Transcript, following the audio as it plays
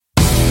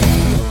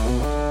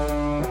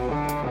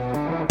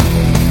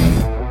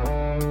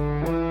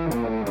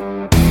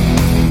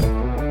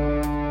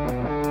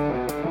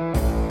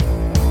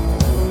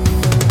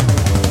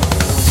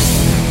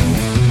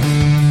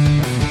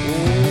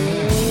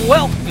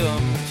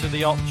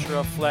the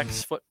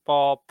Ultraflex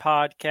Football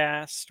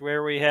podcast,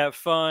 where we have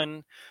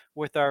fun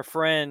with our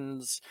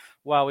friends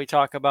while we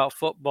talk about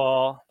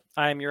football.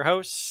 I'm your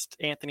host,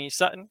 Anthony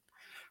Sutton.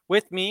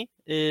 With me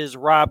is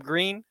Rob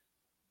Green.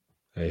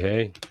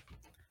 Hey.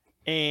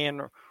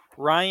 And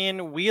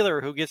Ryan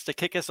Wheeler, who gets to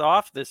kick us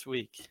off this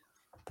week.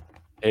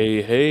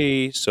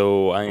 Hey.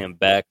 So I am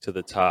back to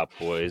the top,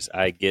 boys.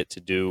 I get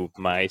to do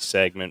my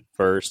segment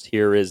first.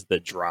 Here is the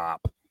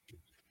drop.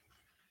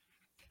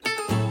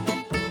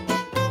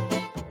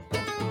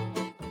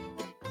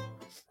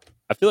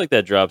 I feel like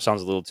that drop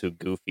sounds a little too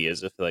goofy,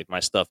 as if like my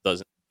stuff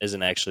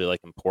isn't actually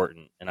like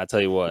important. And I tell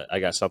you what, I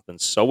got something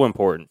so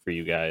important for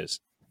you guys.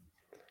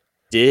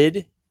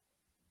 Did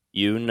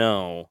you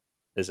know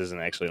this isn't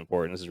actually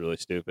important? This is really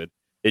stupid.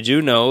 Did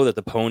you know that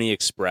the Pony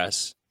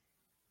Express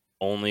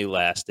only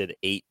lasted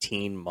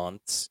 18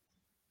 months?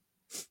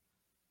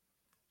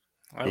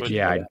 I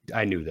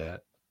knew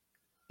that.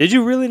 Did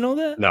you really know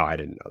that? No, I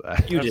didn't know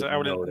that. I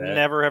would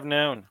never have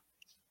known.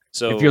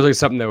 So it feels like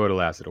something that would have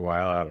lasted a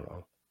while. I don't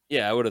know.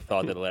 Yeah, I would have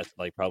thought that it lasted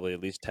like probably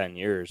at least 10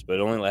 years, but it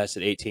only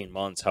lasted 18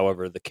 months.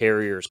 However, the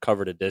carriers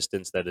covered a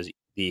distance that is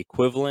the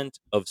equivalent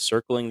of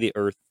circling the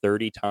Earth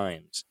 30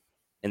 times,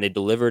 and they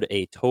delivered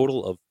a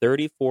total of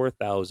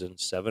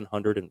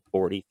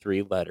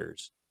 34,743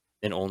 letters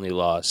and only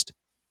lost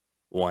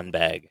one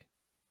bag.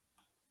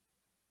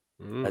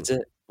 That's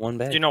it. One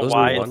bag. Do you know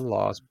why? One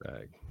lost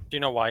bag. Do you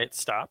know why it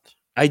stopped?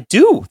 I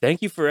do.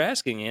 Thank you for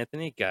asking,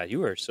 Anthony. God,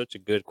 you are such a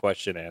good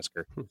question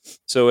asker.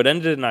 So it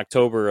ended in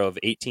October of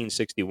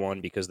 1861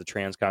 because the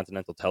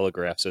transcontinental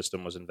telegraph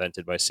system was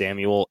invented by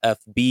Samuel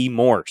F.B.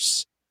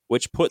 Morse,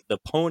 which put the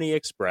Pony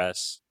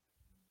Express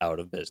out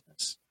of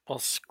business. Well,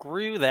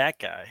 screw that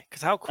guy.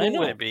 Because how cool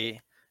would it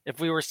be if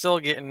we were still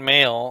getting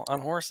mail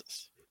on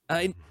horses?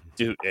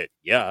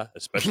 Yeah,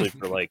 especially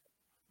for like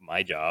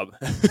my job.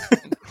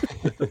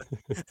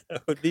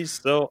 That would be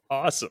so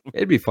awesome.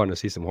 It'd be fun to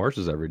see some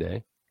horses every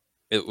day.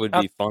 It would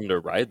be fun to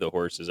ride the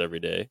horses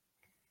every day.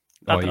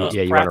 You want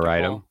to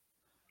ride them?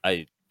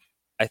 I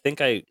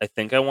think I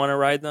want to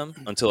ride them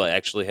until I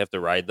actually have to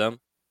ride them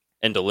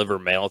and deliver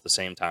mail at the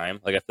same time.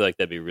 Like I feel like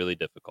that'd be really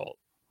difficult.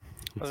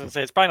 I was gonna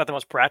say it's probably not the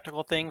most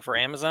practical thing for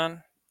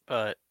Amazon,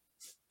 but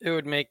it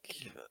would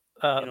make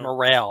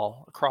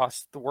morale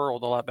across the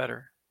world a lot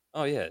better.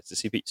 Oh yeah, to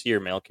see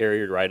your mail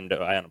carrier riding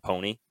on a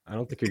pony. I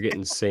don't think you're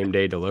getting same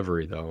day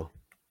delivery though.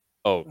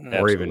 Oh,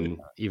 or even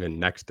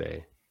next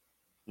day.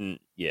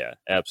 Yeah,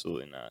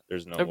 absolutely not.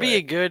 There's no. It'd be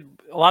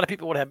a lot of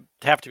people would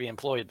have to be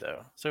employed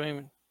though. So I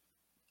mean,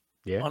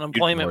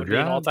 unemployment would be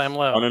an all-time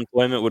low.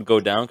 Unemployment would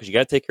go down because you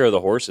got to take care of the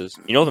horses.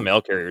 You know the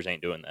mail carriers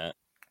ain't doing that.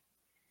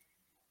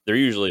 They're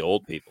usually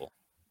old people,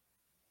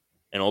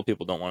 and old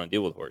people don't want to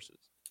deal with horses.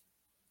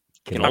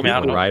 Can old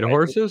people ride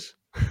horses?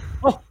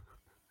 Oh.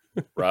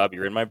 Rob,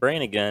 you're in my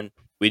brain again.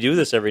 We do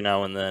this every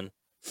now and then.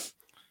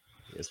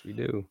 Yes, we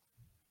do.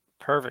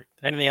 Perfect.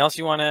 Anything else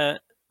you want to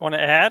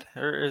add,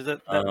 or is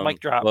it that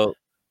mic drop? Well,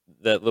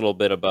 that little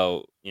bit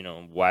about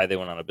why they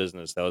went out of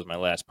business, that was my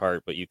last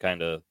part, but you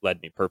kind of led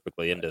me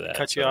perfectly into that.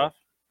 Cut you off?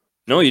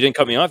 No, you didn't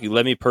cut me off. You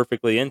led me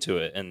perfectly into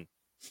it, and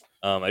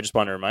I just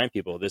want to remind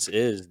people this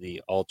is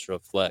the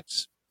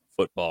Ultraflex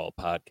Football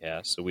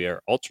podcast, so we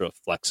are ultra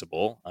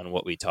flexible on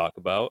what we talk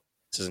about.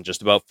 This isn't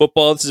just about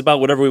football. This is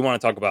about whatever we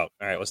want to talk about.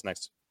 All right, what's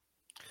next?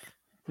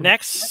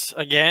 Next,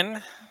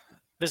 again,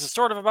 this is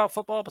sort of about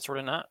football, but sort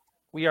of not.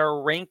 We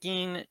are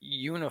ranking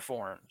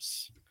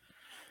uniforms.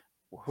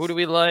 Who do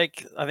we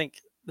like? I think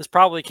this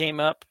probably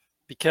came up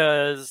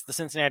because the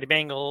Cincinnati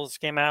Bengals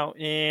came out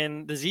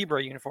in the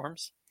zebra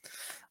uniforms,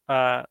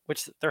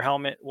 which their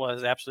helmet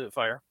was absolute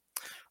fire.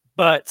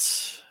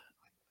 But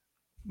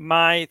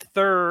my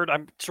third,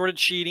 I'm sort of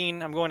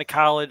cheating. I'm going to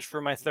college for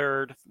my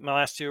third. My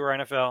last two are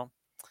NFL.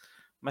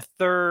 My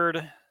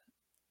third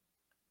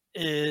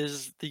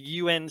is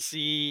the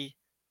UNC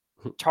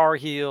Tar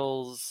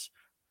Heels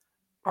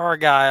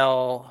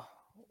Argyle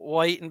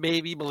white and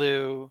baby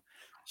blue.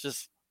 It's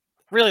just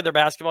really their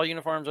basketball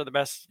uniforms are the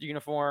best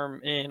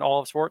uniform in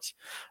all of sports.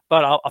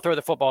 But I'll throw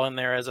the football in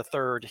there as a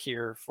third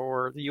here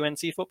for the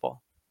UNC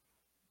football.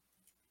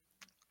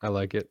 I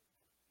like it.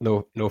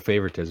 No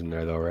favoritism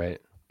there though, right?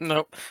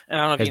 Nope.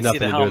 And I don't know if you can see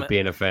the helmet. Has nothing to do with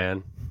being a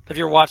fan. If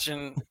you're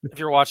watching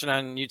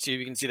on YouTube,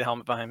 you can see the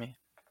helmet behind me.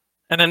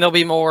 And then there'll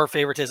be more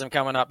favoritism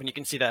coming up, and you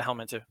can see that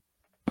helmet too.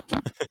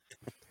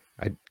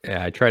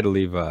 I try to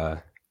leave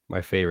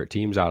my favorite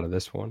teams out of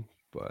this one,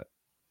 but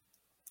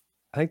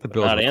I think the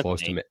Bills were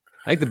close to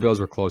I think the Bills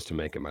were close to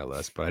making my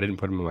list, but I didn't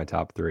put them in my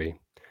top three.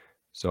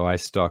 So I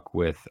stuck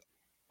with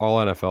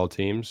all NFL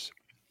teams.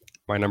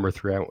 My number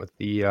 3, I went with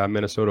the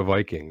Minnesota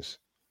Vikings.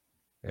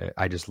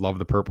 I just love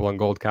the purple and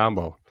gold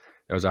combo.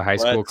 Those are high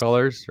school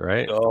colors,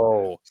 right?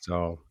 Oh,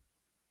 so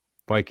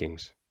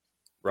Vikings.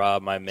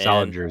 Rob, my man.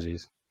 Solid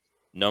jerseys.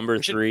 Number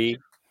 3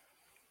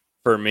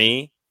 for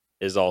me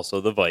is also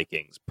the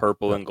Vikings.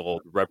 Purple and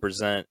gold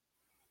represent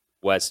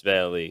West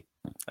Valley.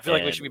 I feel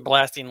like we should be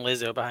blasting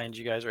Lizzo behind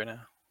you guys right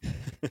now.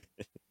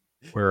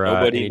 We're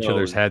in each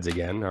other's heads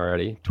again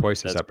already.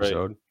 Twice this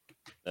episode.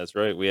 That's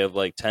right. We have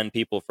like 10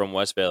 people from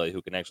West Valley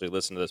who can actually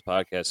listen to this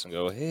podcast and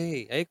go,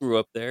 hey, I grew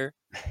up there.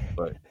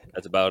 But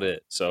that's about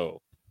it.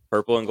 So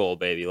purple and gold,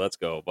 baby. Let's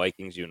go.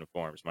 Vikings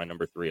uniforms. My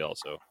number 3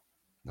 also.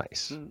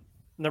 Nice.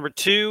 Number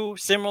 2,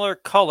 similar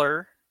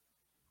color.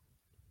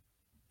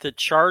 The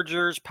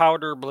Chargers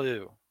powder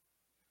blue.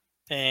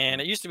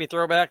 And it used to be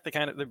throwback. They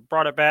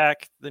brought it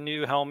back. The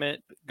new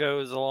helmet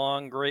goes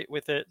along great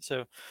with it.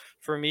 So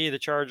for me, the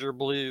Charger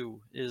blue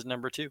is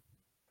number 2.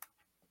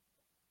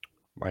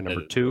 My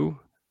number 2,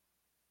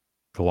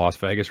 the Las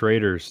Vegas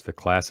Raiders, the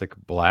classic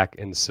black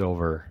and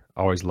silver.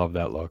 Always love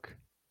that look.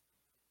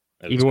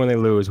 Even when they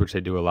lose, which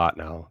they do a lot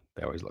now,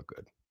 they always look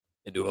good.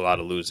 They do a lot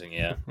of losing,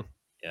 yeah.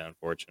 Yeah,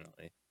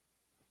 unfortunately.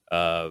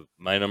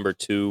 My number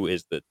 2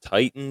 is the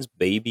Titans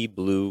baby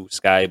blue,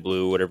 sky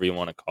blue, whatever you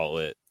want to call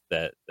it.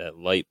 That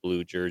light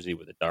blue jersey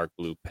with the dark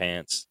blue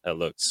pants. That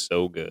looks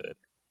so good.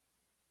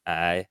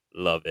 I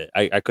love it.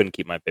 I couldn't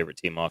keep my favorite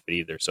team off it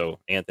either. So,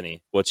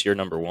 Anthony, what's your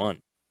number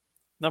 1?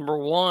 Number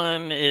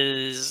 1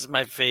 is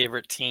my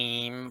favorite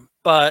team,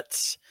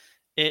 but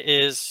it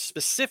is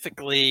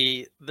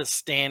specifically the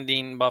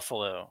standing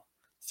buffalo.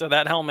 So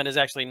that helmet is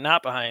actually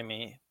not behind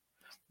me,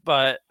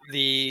 but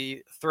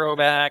the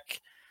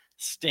throwback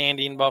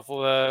standing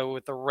buffalo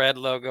with the red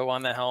logo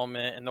on the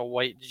helmet and the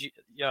white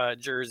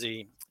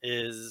jersey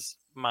is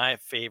my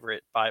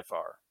favorite by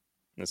far.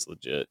 That's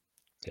legit.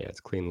 Yeah, it's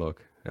a clean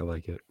look. I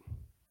like it.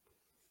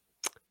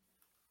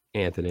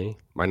 Anthony,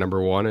 my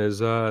number 1 is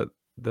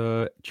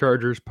the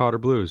Chargers powder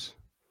blues.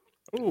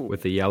 Ooh.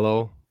 With the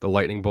yellow, the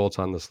lightning bolts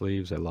on the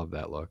sleeves. I love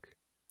that look.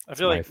 I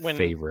feel like my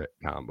favorite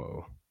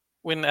combo.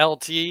 When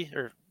LT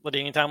or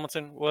LaDainian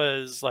Tomlinson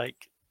was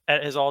like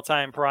at his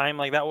all-time prime,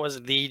 like that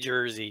was the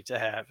jersey to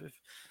have.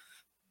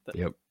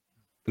 Yep.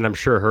 And I'm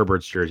sure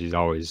Herbert's jersey is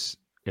always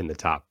in the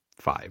top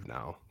 5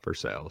 now for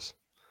sales.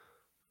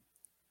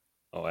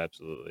 Oh,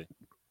 absolutely.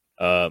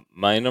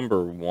 My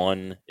number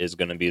 1 is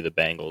going to be the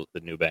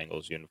new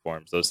Bengals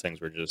uniforms. Those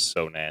things were just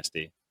so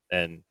nasty.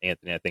 And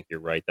Anthony, I think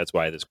you're right. That's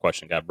why this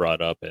question got brought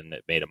up and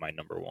it made it my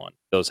number 1.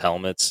 Those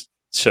helmets,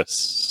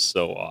 just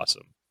so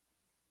awesome.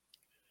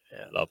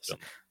 Yeah, love them.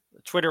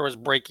 Twitter was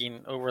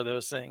breaking over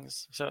those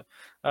things. So,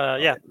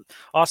 yeah,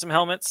 awesome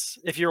helmets.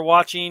 If you're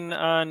watching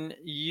on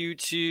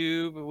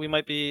YouTube, we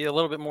might be a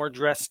little bit more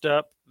dressed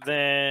up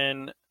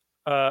than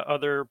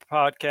other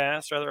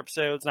podcasts or other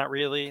episodes. Not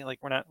really. Like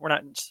we're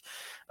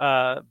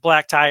not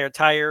black tie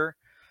attire,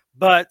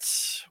 but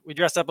we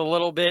dressed up a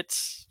little bit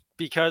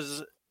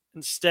because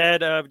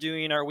instead of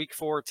doing our week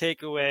 4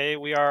 takeaway,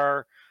 we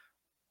are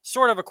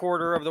sort of a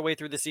quarter of the way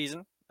through the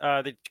season.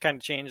 They kind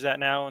of changed that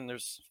now, and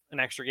there's an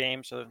extra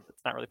game, so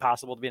it's not really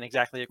possible to be in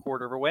exactly a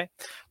quarter of a way.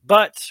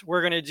 But we're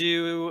going to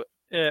do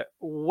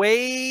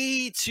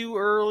way too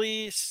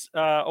early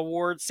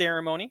award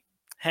ceremony,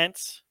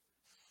 hence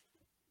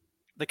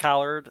the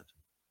collared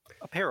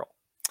apparel.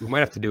 We might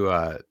have to do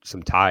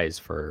some ties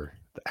for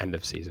the end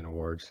of season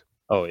awards.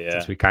 Oh, yeah.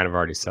 Since we kind of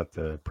already set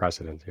the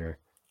precedent here.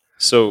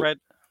 So,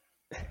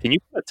 can you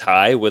put a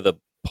tie with a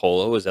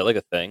polo? Is that like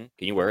a thing?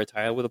 Can you wear a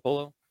tie with a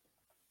polo?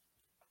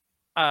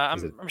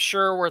 I'm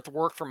sure with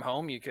work from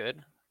home you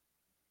could.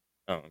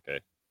 Oh, okay.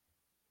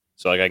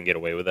 So like I can get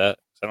away with that?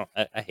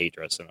 I hate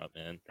dressing up,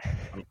 man.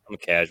 I'm a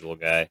casual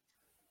guy.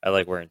 I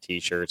like wearing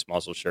t-shirts,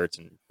 muscle shirts,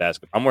 and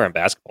basketball. I'm wearing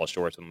basketball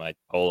shorts with my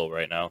polo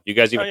right now. You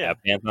guys even have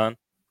pants on?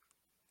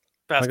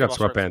 I got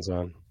sweatpants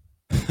on.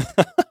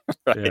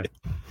 Right.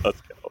 Yeah.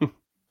 Let's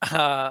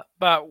go.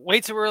 But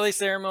way too early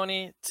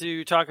ceremony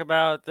to talk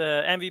about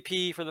the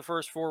MVP for the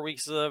first 4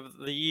 weeks of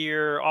the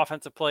year,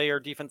 offensive player,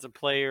 defensive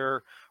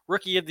player,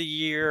 rookie of the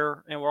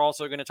year, and we're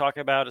also going to talk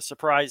about a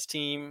surprise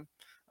team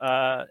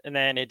and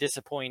then a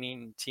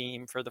disappointing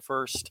team for the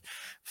first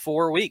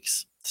 4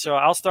 weeks. So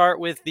I'll start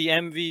with the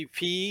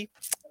MVP.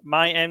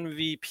 My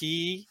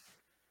MVP,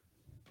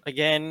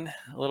 again,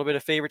 a little bit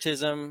of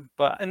favoritism,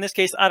 but in this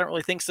case, I don't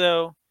really think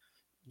so.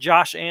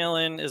 Josh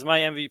Allen is my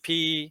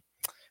MVP.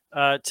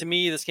 To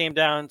me, this came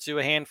down to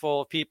a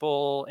handful of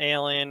people: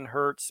 Allen,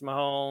 Hurts,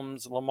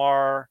 Mahomes,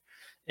 Lamar.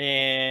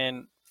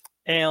 And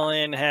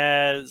Allen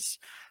has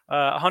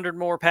 100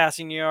 more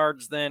passing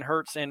yards than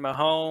Hurts and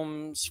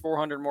Mahomes,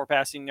 400 more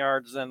passing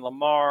yards than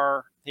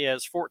Lamar. He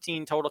has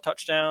 14 total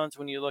touchdowns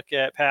when you look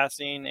at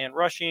passing and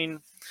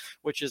rushing,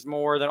 which is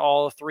more than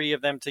all 3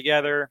 of them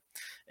together.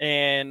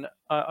 And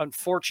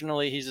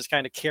unfortunately, he's just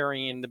kind of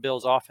carrying the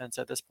Bills' offense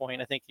at this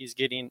point. I think he's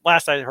getting,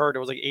 last I heard, it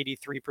was like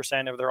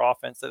 83% of their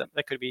offense.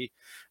 That could be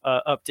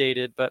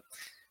updated, but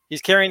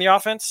he's carrying the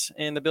offense,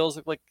 and the Bills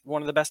look like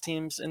one of the best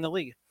teams in the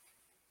league.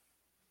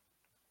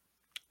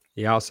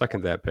 Yeah, I'll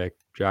second that pick.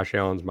 Josh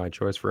Allen's my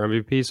choice for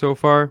MVP so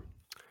far.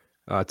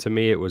 To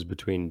me, it was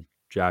between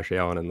Josh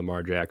Allen and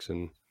Lamar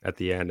Jackson at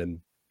the end, and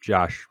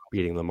Josh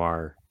beating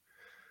Lamar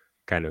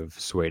kind of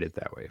swayed it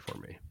that way for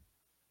me.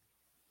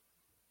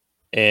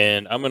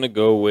 And I'm going to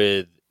go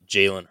with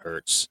Jalen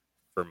Hurts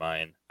for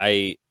mine.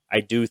 I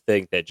do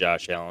think that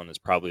Josh Allen is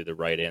probably the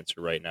right answer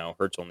right now.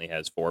 Hurts only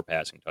has 4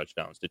 passing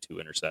touchdowns to 2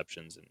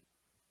 interceptions, and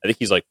I think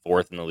he's like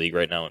 4th in the league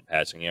right now in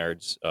passing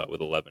yards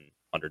with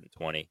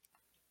 1,120.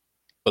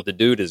 But the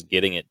dude is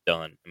getting it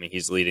done. I mean,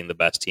 he's leading the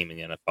best team in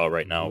the NFL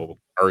right now,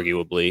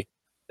 arguably.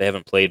 They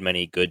haven't played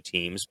many good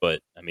teams, but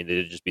I mean, they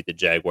did just beat the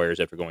Jaguars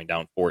after going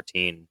down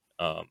 14,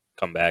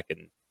 come back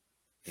and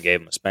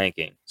gave them a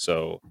spanking.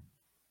 So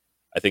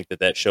I think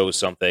that shows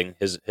something.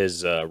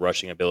 His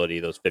rushing ability,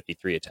 those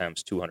 53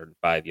 attempts,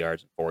 205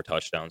 yards, and 4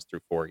 touchdowns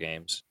through 4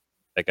 games.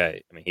 That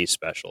guy, I mean, he's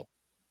special.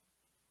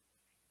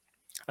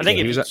 I think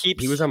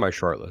he was on my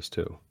short list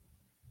too.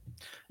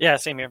 Yeah,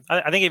 same here.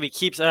 I think if he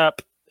keeps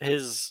up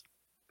his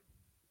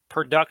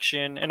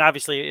production, and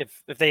obviously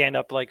if they end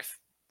up like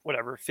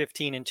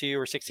 15-2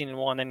 or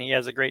 16-1, then he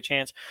has a great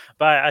chance.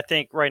 But I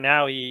think right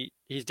now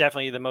he's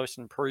definitely the most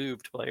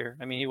improved player.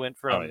 I mean, he went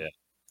from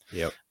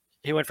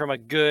he went from a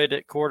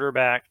good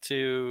quarterback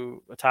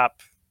to a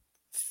top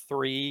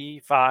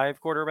 3-5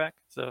 quarterback.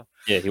 So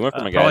yeah, he went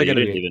from a guy that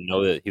didn't even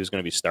know that he was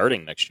going to be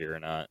starting next year or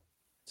not.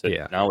 So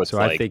now it's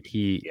I think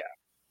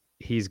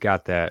he's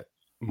got that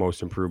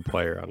most improved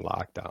player on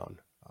lockdown.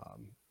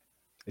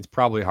 It's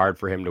probably hard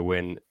for him to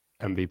win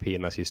MVP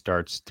unless he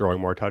starts throwing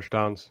more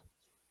touchdowns.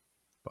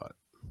 But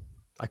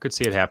I could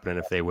see it happening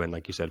if they win,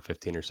 like you said,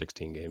 15 or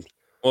 16 games.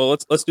 Well,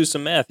 let's do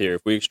some math here.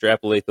 If we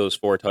extrapolate those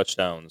 4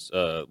 touchdowns,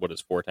 what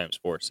is 4 times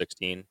 4?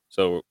 16.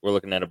 So we're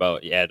looking at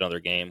about another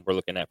game. We're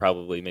looking at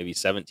probably maybe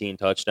 17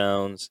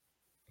 touchdowns,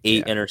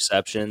 8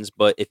 interceptions.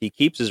 But if he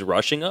keeps his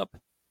rushing up,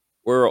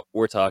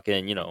 we're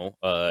talking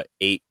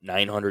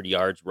 900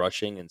 yards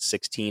rushing and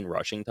 16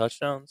 rushing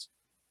touchdowns.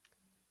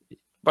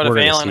 But we're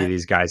going to see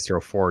these guys throw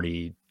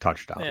 40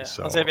 touchdowns. Yeah,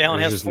 so I'll say if Allen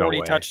has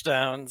 40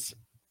 touchdowns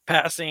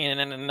passing and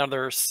then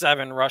another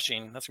 7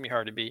 rushing, that's going to be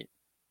hard to beat.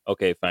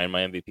 Okay, fine. My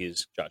MVP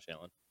is Josh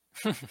Allen.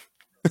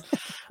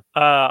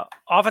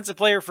 Offensive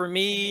player for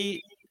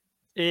me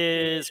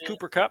is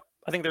Cooper Kupp.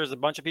 I think there's a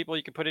bunch of people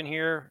you could put in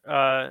here.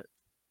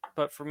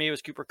 But for me, it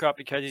was Cooper Kupp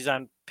because he's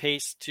on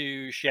pace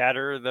to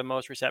shatter the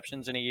most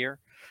receptions in a year.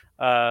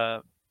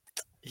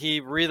 He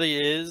really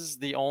is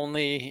the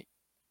only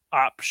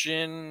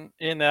option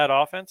in that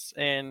offense,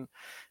 and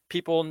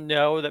people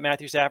know that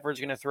Matthew Stafford is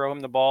going to throw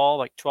him the ball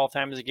like 12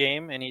 times a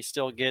game, and he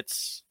still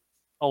gets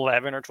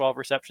 11 or 12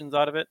 receptions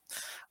out of it.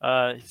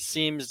 He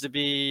seems to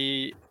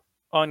be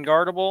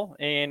unguardable,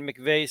 and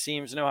McVay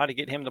seems to know how to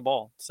get him the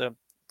ball. So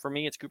for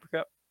me, it's Cooper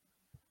Kupp.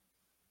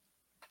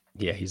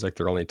 Yeah, he's like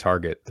their only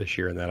target this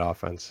year in that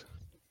offense.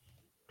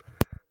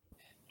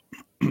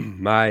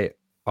 My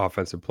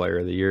offensive player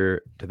of the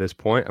year to this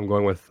point, I'm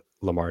going with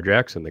Lamar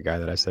Jackson, the guy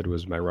that I said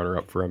was my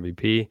runner-up for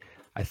MVP.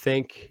 I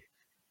think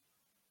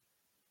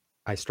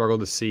I struggle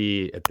to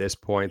see at this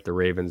point the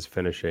Ravens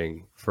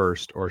finishing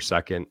first or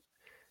second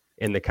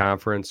in the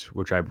conference,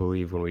 which I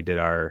believe when we did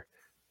our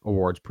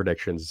awards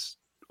predictions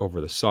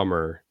over the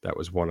summer, that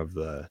was one of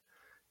the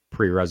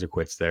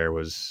prerequisites there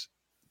was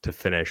to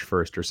finish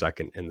first or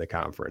second in the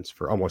conference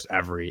for almost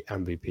every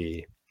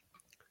MVP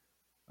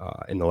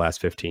in the last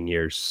 15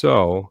 years.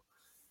 So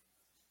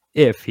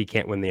if he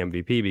can't win the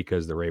MVP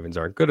because the Ravens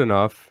aren't good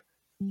enough,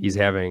 he's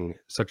having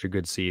such a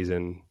good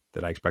season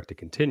that I expect to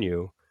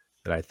continue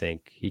that I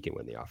think he can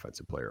win the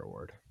Offensive Player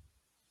Award.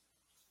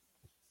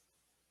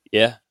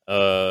 Yeah,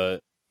 I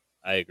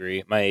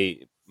agree.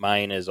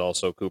 Mine is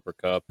also Cooper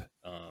Kupp.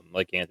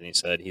 Like Anthony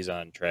said, he's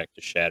on track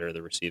to shatter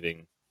the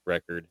receiving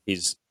record.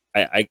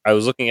 I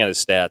was looking at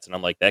his stats and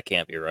I'm like, that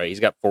can't be right. He's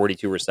got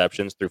 42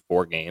 receptions through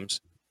 4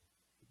 games.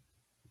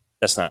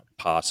 That's not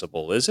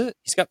possible, is it?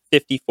 He's got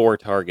 54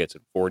 targets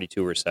and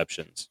 42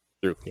 receptions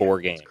through 4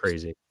 games. That's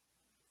crazy.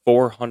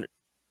 400,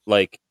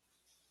 like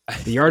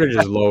the yardage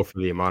is low for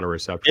the amount of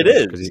receptions. It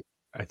is because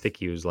I think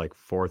he was like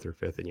 4th or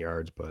 5th in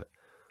yards, but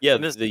yeah,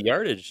 the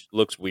yardage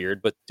looks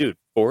weird. But dude,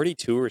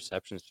 42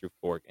 receptions through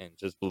 4 games,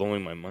 just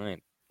blowing my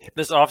mind.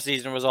 This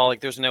offseason was all like,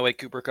 there's no way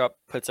Cooper Kupp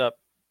puts up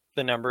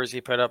the numbers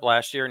he put up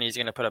last year, and he's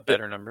going to put up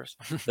better numbers.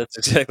 That's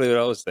exactly what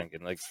I was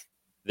thinking. Like,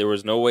 there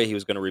was no way he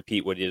was going to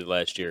repeat what he did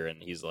last year,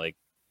 and he's like,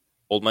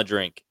 hold my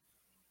drink.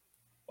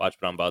 Watch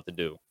what I'm about to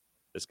do.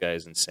 This guy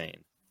is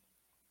insane.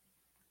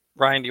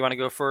 Ryan, do you want to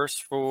go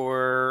first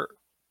for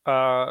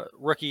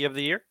Rookie of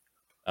the Year?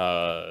 Do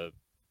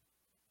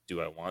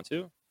I want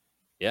to?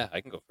 Yeah,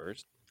 I can go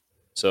first.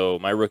 So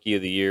my Rookie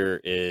of the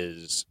Year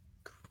is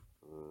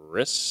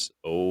Chris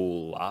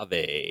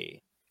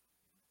Olave.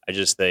 I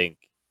just think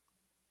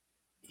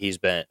I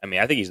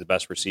think he's the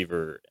best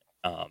receiver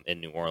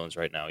in New Orleans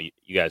right now.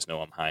 You guys know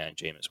I'm high on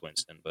Jameis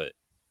Winston, but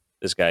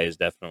this guy is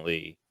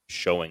definitely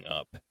showing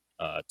up.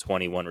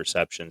 21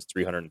 receptions,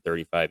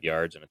 335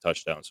 yards, and a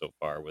touchdown so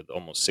far with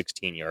almost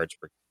 16 yards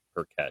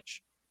per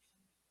catch.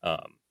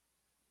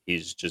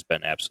 He's just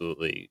been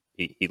absolutely –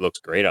 he looks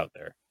great out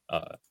there.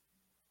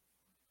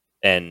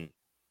 And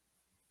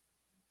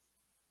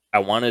I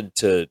wanted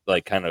to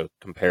like kind of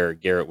compare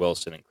Garrett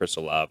Wilson and Chris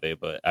Olave,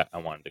 but I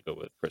wanted to go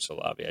with Chris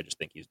Olave. I just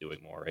think he's doing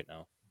more right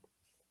now.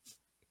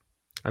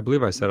 I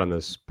believe I said on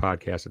this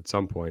podcast at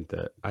some point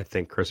that I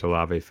think Chris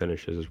Olave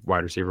finishes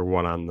wide receiver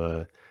 1 on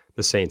the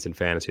Saints in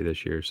fantasy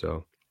this year.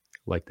 So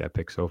like that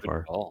pick so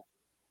far.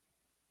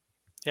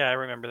 Yeah, I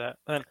remember that.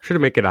 I should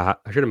have made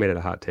it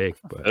a hot take,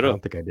 but I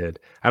don't think I did.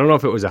 I don't know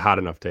if it was a hot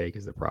enough take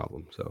is the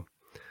problem. So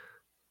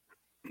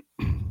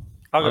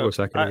I'll go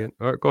second again.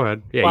 All right, go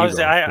ahead. Yeah,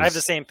 well, I have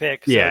the same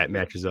pick. Yeah, so it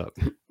matches up.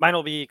 Mine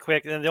will be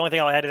quick. And the only thing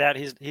I'll add to that,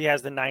 he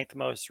has the 9th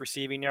most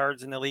receiving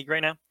yards in the league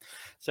right now.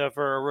 So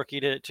for a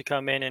rookie to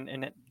come in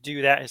and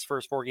do that his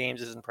first 4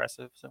 games is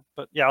impressive. So,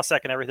 but yeah, I'll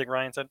second everything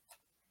Ryan said.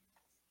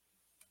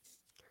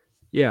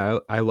 Yeah,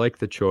 I like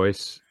the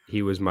choice.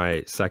 He was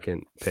my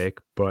second pick,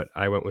 but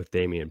I went with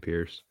Dameon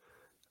Pierce.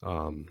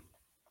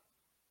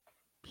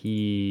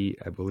 He,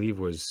 I believe,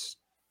 was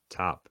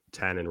top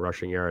 10 in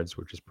rushing yards,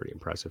 which is pretty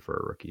impressive for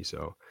a rookie.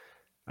 So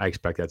I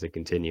expect that to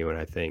continue, and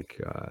I think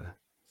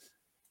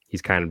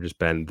he's kind of just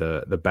been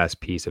the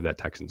best piece of that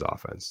Texans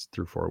offense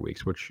through 4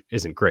 weeks, which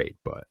isn't great,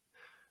 but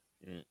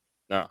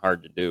not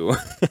hard to do.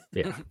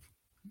 Yeah.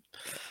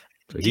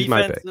 So he's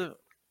my pick.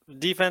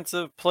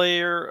 Defensive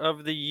player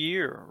of the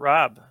year,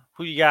 Rob.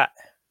 Who you got?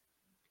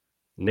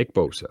 Nick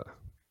Bosa.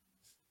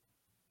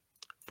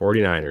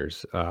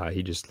 49ers.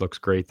 He just looks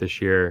great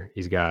this year.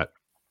 He's got,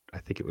 I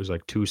think it was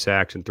like 2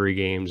 sacks in 3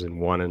 games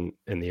and 1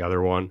 in the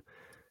other one.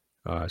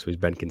 So he's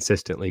been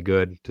consistently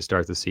good to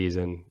start the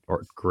season,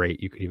 or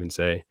great, you could even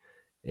say.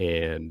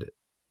 And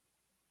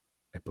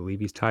I believe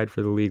he's tied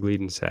for the league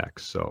lead in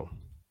sacks. So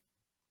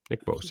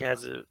Nick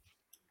Bosa.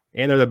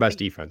 And they're the best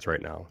defense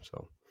right now.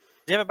 So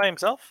do you have it by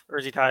himself, or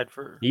is he tied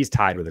for? He's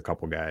tied with a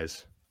couple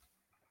guys.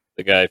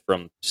 The guy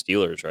from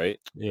Steelers, right?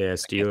 Yeah,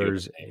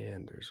 Steelers,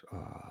 and there's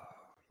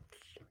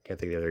can't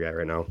think of the other guy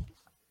right now.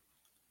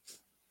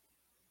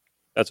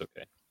 That's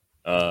okay.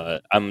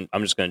 I'm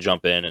just going to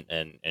jump in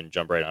and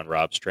jump right on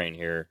Rob's train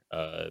here.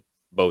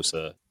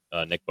 Bosa,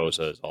 Nick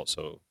Bosa is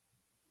also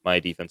my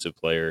defensive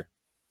player.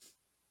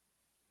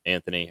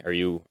 Anthony, are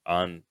you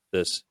on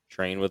this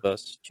train with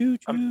us?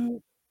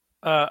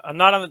 I'm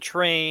not on the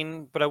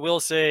train, but I will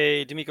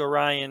say DeMeco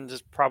Ryans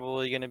is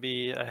probably going to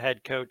be a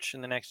head coach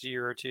in the next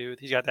year or two.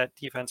 He's got that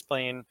defense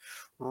playing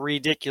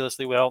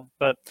ridiculously well.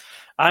 But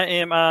I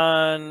am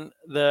on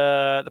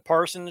the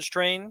Parsons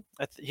train.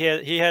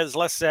 He has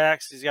less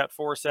sacks. He's got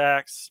 4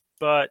 sacks,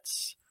 but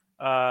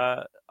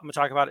I'm going to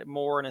talk about it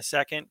more in a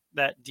second.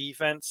 That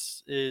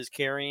defense is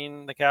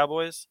carrying the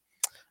Cowboys.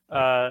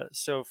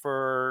 So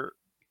for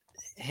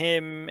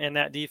him and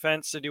that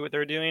defense to do what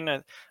they're doing,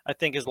 I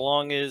think as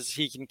long as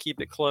he can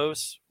keep it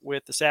close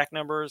with the sack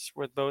numbers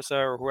with Bosa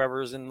or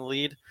whoever's in the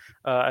lead,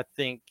 I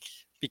think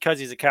because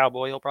he's a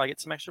Cowboy, he'll probably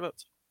get some extra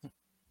votes.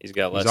 He's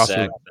got less sacks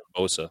than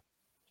Bosa.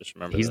 Just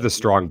remember he's that. The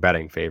strong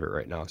betting favorite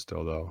right now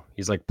still, though.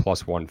 He's like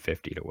plus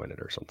 150 to win it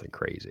or something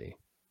crazy.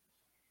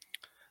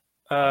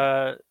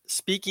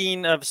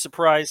 Speaking of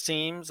surprise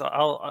teams,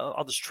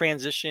 I'll just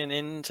transition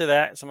into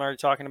that. So I'm already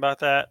talking about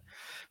that.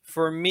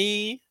 For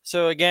me,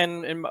 so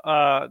again,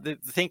 the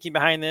thinking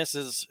behind this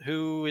is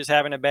who is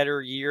having a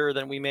better year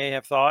than we may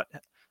have thought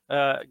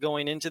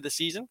going into the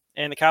season.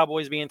 And the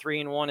Cowboys being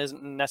 3-1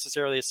 isn't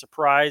necessarily a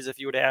surprise if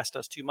you would have asked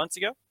us 2 months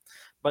ago.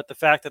 But the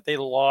fact that they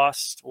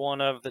lost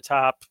one of the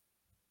top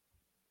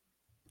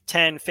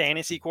 10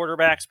 fantasy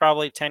quarterbacks,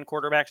 probably 10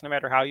 quarterbacks, no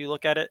matter how you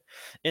look at it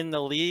in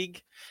the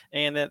league,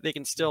 and that they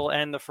can still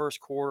end the first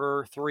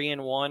quarter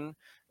 3-1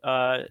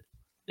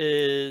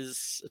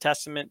 is a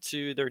testament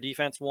to their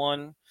defense,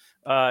 one,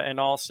 and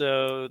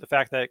also the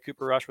fact that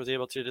Cooper Rush was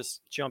able to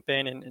just jump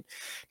in and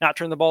not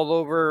turn the ball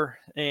over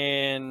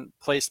and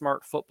play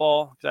smart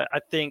football. I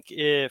think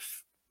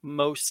if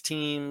most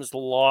teams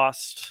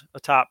lost a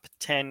top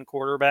 10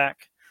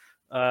 quarterback,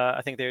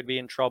 I think they would be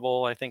in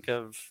trouble. I think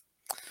of,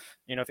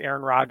 if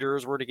Aaron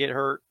Rodgers were to get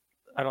hurt,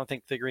 I don't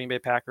think the Green Bay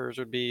Packers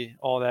would be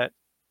all that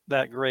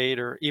great,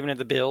 or even at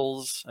the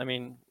Bills. I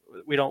mean,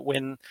 we don't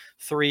win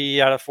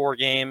 3 out of 4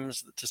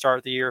 games to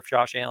start the year if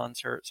Josh Allen's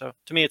hurt. So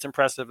to me, it's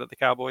impressive that the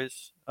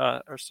Cowboys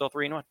are still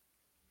 3-1.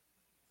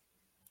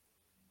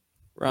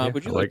 Rob,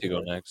 would you like to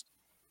go next?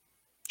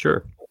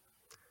 Sure.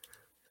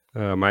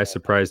 My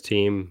surprise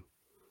team,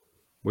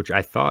 which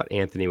I thought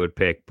Anthony would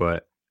pick,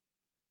 but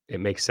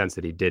it makes sense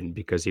that he didn't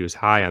because he was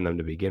high on them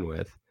to begin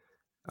with.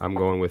 I'm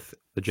going with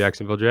the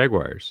Jacksonville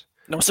Jaguars.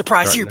 No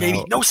surprise here,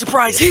 baby. No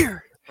surprise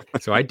here.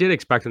 So I did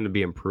expect them to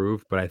be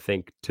improved, but I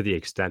think to the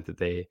extent that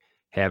they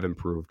have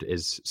improved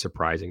is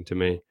surprising to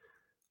me.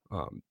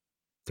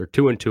 They're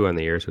 2-2 on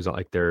the year, so it's not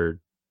like they're,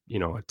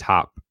 a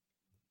top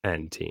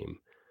end team.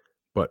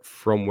 But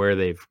from where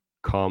they've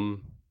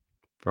come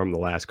from the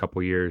last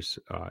couple years,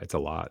 it's a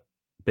lot.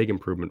 Big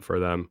improvement for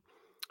them.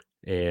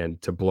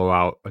 And to blow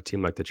out a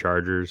team like the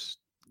Chargers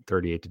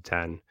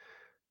 38-10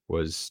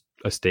 was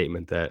a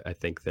statement that I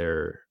think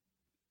they're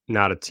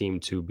not a team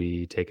to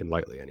be taken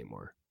lightly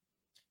anymore.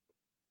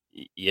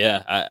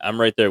 Yeah, I'm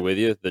right there with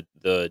you.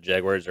 The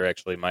Jaguars are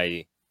actually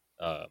my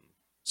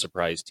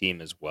surprise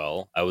team as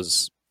well. I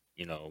was,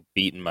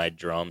 beating my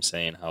drum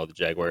saying how the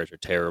Jaguars are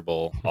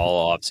terrible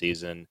all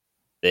offseason.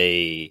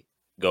 They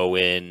go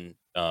in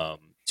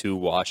to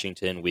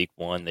Washington week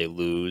 1, they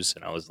lose,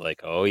 and I was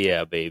like, oh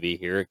yeah, baby,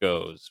 here it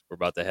goes. We're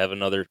about to have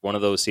another one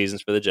of those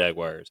seasons for the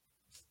Jaguars.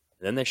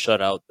 And then they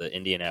shut out the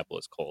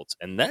Indianapolis Colts,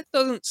 and that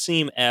doesn't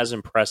seem as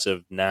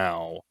impressive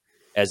now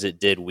as it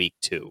did week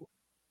 2.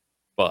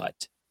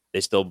 But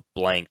they still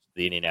blanked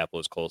the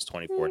Indianapolis Colts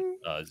 24.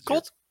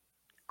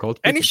 Colts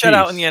beat Any the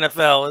shutout in Chiefs.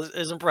 the NFL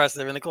is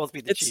impressive, and the Colts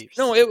beat the Chiefs.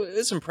 No,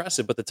 it's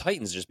impressive, but the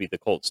Titans just beat the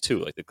Colts too.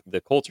 Like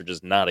the Colts are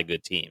just not a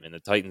good team, and the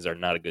Titans are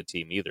not a good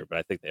team either. But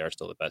I think they are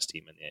still the best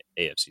team in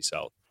the AFC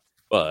South.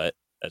 But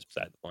that's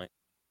beside the point.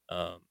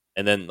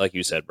 And then, like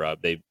you said,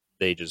 Rob,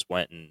 they just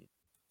went and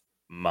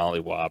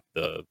mollywopped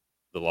the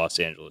Los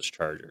Angeles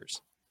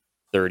Chargers,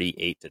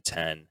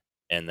 38-10,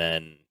 and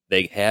then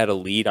they had a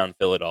lead on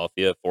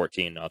Philadelphia,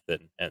 14-0,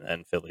 and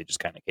then Philly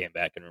just kind of came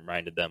back and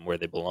reminded them where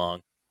they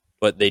belong.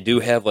 But they do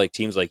have like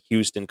teams like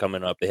Houston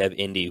coming up. They have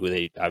Indy, who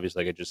they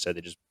obviously, like I just said,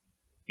 they just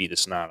beat the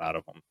snot out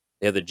of them.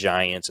 They have the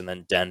Giants, and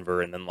then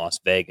Denver, and then Las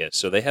Vegas.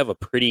 So they have a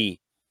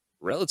pretty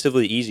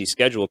relatively easy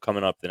schedule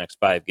coming up the next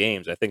 5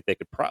 games. I think they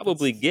could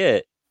probably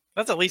get.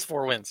 That's at least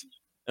 4 wins.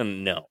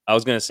 No, I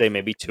was going to say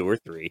maybe 2 or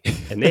 3.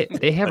 And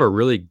they have a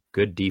really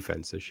good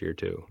defense this year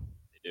too.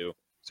 They do.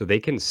 So they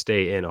can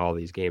stay in all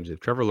these games.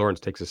 If Trevor Lawrence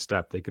takes a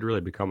step, they could really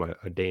become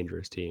a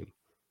dangerous team.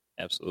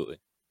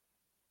 Absolutely.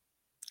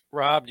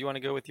 Rob, do you want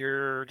to go with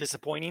your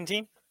disappointing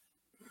team?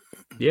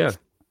 Yeah.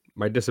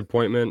 My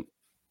disappointment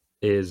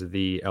is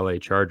the LA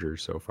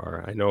Chargers so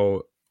far. I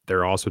know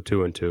they're also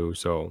 2-2,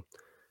 so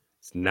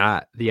it's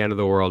not the end of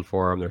the world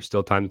for them. There's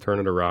still time to turn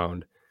it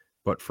around.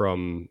 But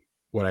from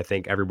what I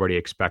think everybody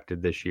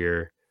expected this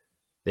year,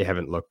 they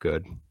haven't looked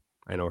good.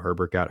 I know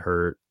Herbert got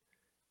hurt,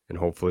 and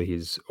hopefully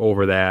he's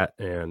over that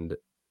and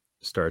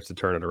starts to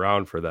turn it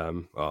around for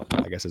them. Well,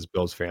 I guess as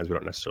Bills fans, we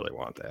don't necessarily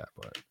want that,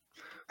 but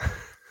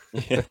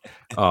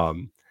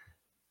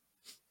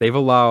they've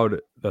allowed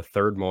the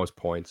 3rd most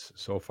points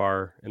so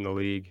far in the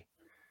league,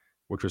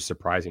 which was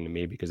surprising to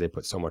me because they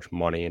put so much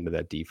money into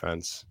that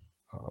defense.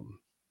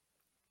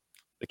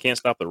 They can't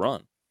stop the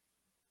run.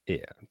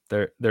 Yeah,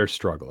 they're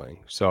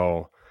struggling.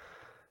 So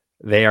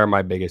they are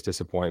my biggest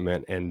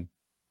disappointment, and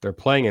they're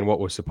playing in what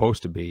was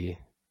supposed to be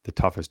the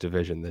toughest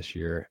division this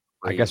year.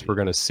 I guess we're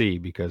going to see,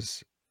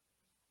 because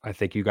I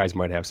think you guys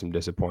might have some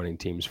disappointing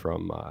teams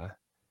from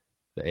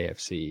the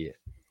AFC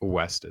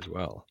West as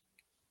well.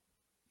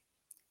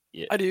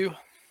 Yeah, I do.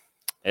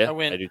 Yeah,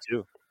 I do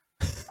too.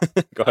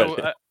 Go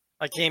ahead.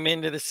 I came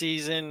into the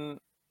season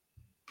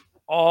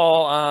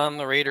all on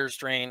the Raiders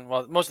train.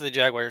 Well, most of the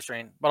Jaguars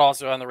train, but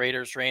also on the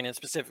Raiders train, and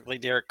specifically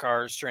Derek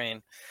Carr's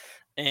train.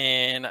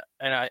 And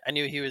I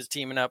knew he was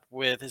teaming up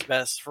with his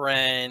best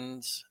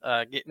friend,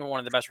 getting one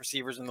of the best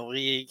receivers in the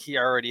league. He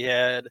already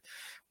had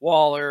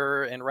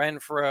Waller and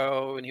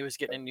Renfro, and he was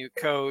getting a new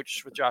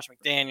coach with Josh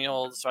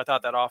McDaniels. So I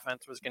thought that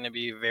offense was going to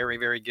be very,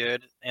 very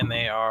good, and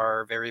they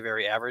are very,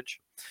 very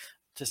average,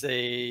 to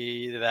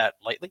say that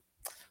lightly.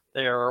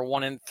 They are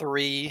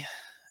 1-3.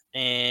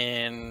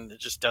 And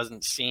it just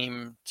doesn't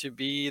seem to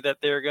be that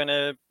they're going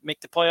to make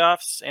the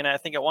playoffs. And I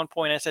think at one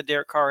point I said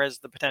Derek Carr has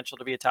the potential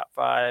to be a top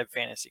 5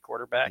 fantasy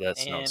quarterback. That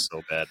sounds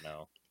so bad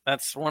now.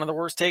 That's one of the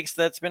worst takes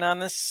that's been on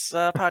this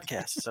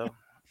podcast. So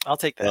I'll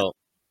take that. Well,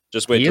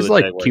 just wait. He is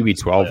like QB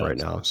 12 right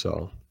now,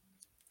 so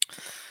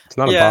it's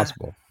not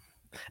impossible.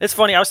 It's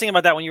funny. I was thinking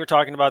about that when you were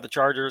talking about the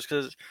Chargers,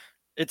 because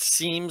it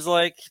seems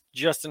like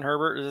Justin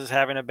Herbert is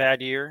having a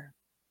bad year,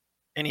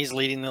 and he's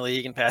leading the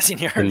league in passing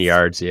yards. In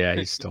yards, yeah,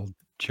 he's still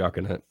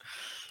chucking it.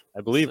 I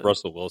believe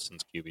Russell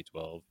Wilson's QB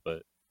 12,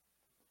 but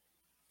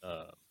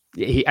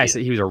I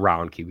said he was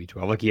around QB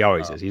 12, like he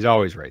always is. He's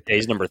always right there. Yeah,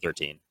 he's number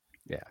 13.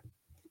 Yeah,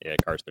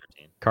 Carr's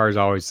 13. Carr's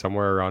always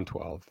somewhere around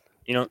 12.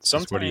 You know,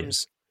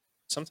 sometimes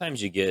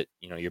you get,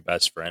 your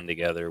best friend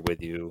together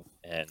with you,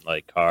 and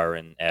like Carr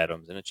and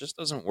Adams, and it just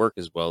doesn't work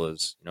as well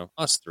as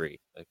us 3.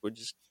 Like, we're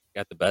just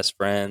got the best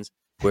friends.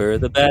 We're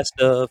the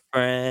best of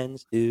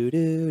friends. Do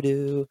do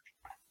do.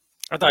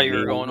 I thought you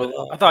were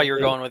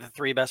going with the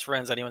 3 best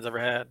friends anyone's ever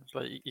had,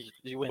 but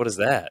you win. What is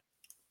that?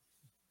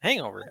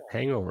 Hangover.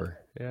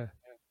 Yeah.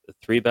 The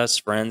 3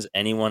 best friends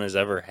anyone has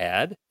ever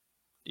had.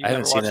 I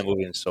haven't seen that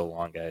movie in so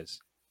long, guys.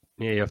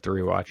 Yeah, you have to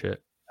rewatch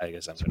it. I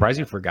guess I'm surprised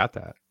you forgot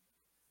that.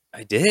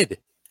 I did.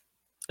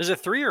 Is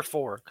it 3 or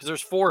 4? Because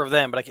there's 4 of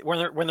them, but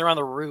when they're on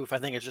the roof, I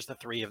think it's just the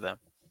 3 of them.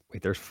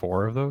 Wait, there's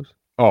 4 of those?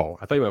 Oh,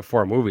 I thought you meant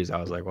 4 movies. I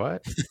was like,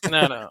 what?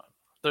 No.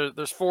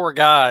 There's 4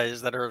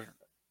 guys that are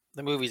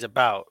the movie's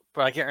about,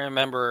 but I can't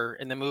remember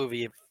in the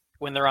movie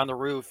when they're on the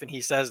roof and he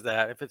says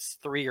that, if it's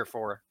 3 or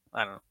 4.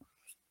 I don't know.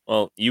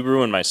 Well, you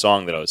ruined my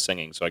song that I was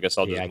singing, so I guess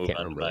I'll just move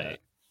on to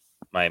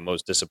my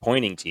most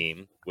disappointing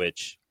team,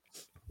 which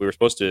we were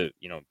supposed to,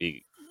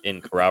 be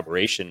in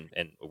corroboration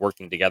and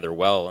working together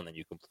well, and then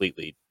you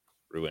completely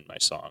ruined my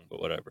song. But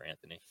whatever,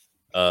 Anthony.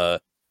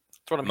 My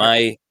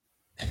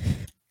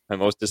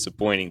most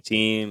disappointing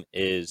team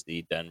is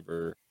the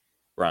Denver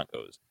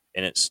Broncos,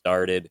 and it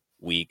started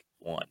week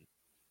 1.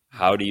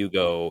 How do you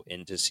go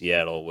into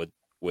Seattle with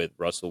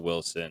Russell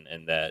Wilson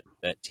and that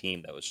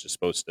team that was just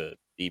supposed to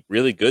be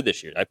really good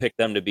this year? I picked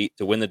them to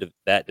win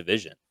that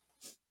division,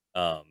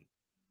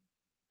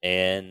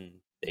 and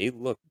they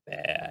look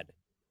bad.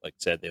 Like I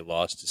said, they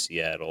lost to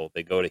Seattle.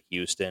 They go to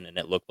Houston, and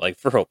it looked like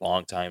for a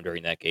long time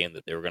during that game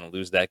that they were going to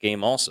lose that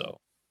game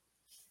also.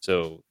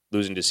 So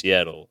losing to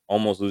Seattle,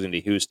 almost losing to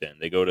Houston.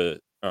 They go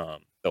to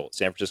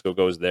San Francisco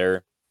goes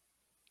there.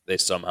 They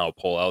somehow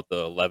pull out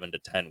the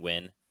 11-10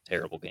 win.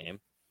 Terrible game.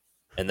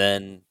 and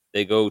then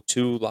they go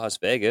to Las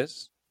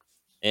Vegas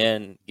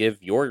and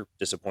give your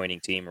disappointing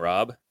team,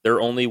 Rob,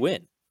 their only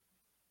win.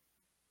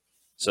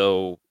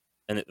 So,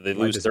 and they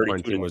My lose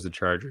 32 team was the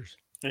Chargers.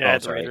 Yeah,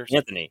 sorry, Raiders.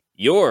 Anthony,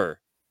 your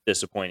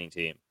disappointing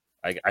team.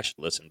 I should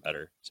listen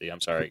better. See,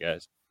 I'm sorry,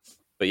 guys,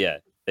 but yeah,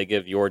 they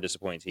give your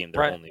disappointing team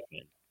their only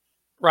win.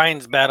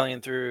 Ryan's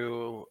battling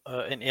through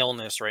an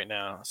illness right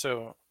now,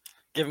 so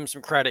give him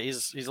some credit.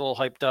 He's a little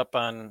hyped up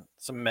on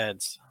some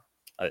meds.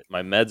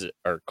 My meds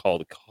are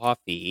called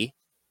coffee.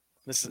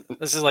 This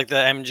is like the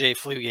MJ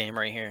flu game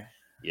right here.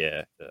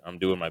 Yeah, I'm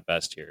doing my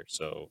best here.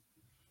 So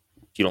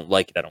if you don't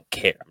like it, I don't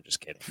care. I'm just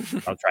kidding.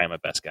 I'm trying my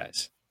best,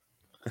 guys.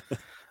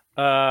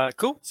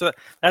 Cool. So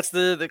that's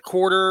the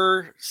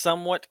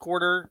somewhat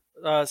quarter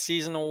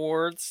season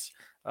awards.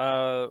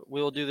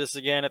 We'll do this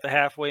again at the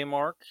halfway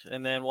mark,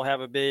 and then we'll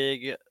have a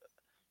big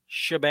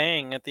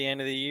shebang at the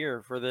end of the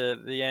year for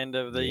the end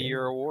of the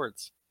year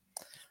awards.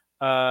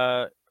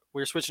 We're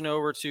switching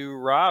over to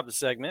Rob's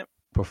segment.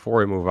 Before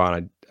we move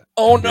on,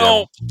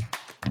 no!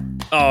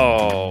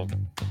 Oh,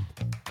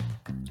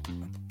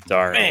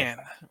 darn man!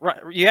 Right,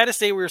 you had to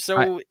say we were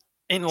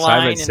in line. So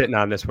I've been sitting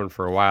on this one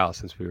for a while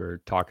since we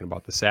were talking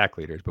about the sack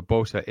leaders, but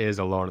Bosa is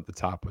alone at the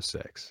top with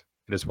 6.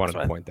 I just wanted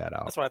to point that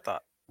out. That's what I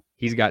thought.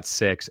 He's got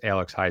 6.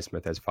 Alex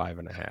Highsmith has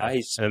 5.5.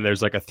 Nice. And then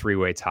there's like a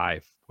 3-way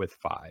tie with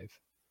 5.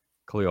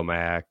 Khalil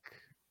Mack,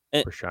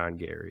 Rashawn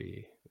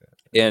Gary.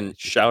 And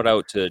shout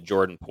out to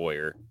Jordan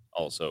Poyer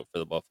also for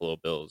the Buffalo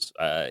Bills.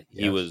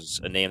 He was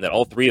a name that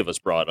all three of us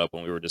brought up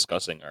when we were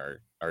discussing our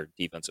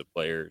defensive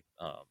player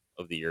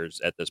of the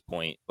years at this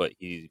point, but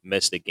he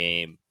missed a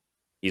game.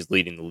 He's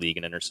leading the league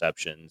in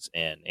interceptions.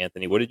 And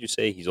Anthony, what did you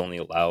say? He's only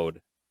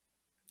allowed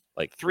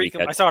like 3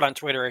 I saw it on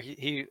Twitter.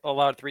 He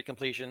allowed 3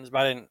 completions,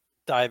 but I didn't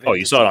dive in. Oh,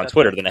 you saw it on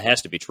Twitter, then it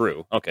has to be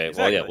true. Okay,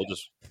 exactly. Well, yeah, we'll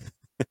just...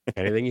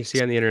 Anything you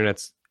see on the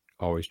internet's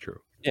always true.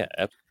 Yeah,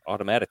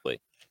 automatically.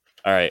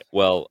 All right,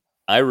 well,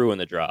 I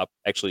ruined the drop.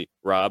 Actually,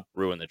 Rob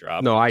ruined the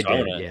drop. No, I so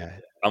did,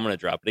 I'm going to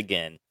drop it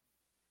again.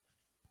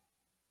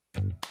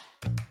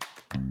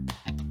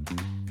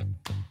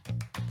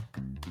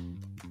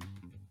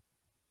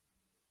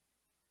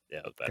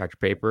 Yeah, got your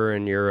paper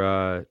and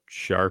your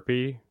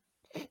Sharpie?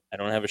 I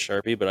don't have a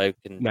Sharpie, but I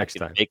can next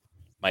time make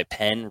my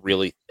pen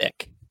really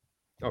thick.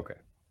 Okay.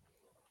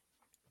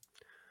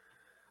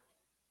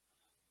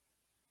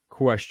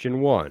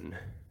 Question 1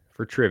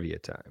 for trivia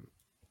time.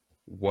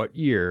 What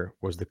year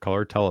was the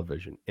color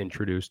television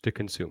introduced to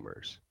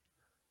consumers?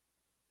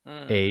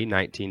 A,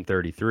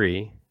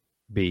 1933,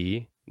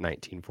 B,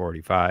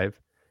 1945,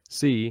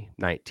 C,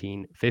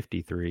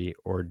 1953,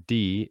 or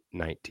D,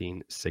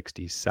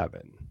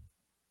 1967?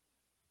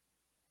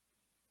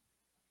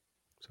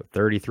 So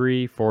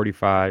 33,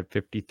 45,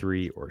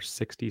 53, or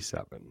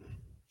 67.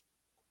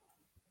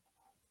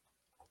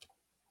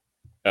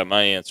 Got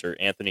my answer.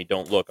 Anthony,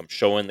 don't look. I'm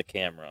showing the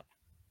camera.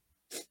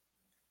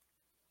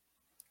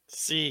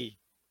 C.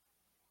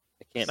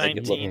 I can't make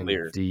it look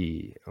clear.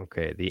 D.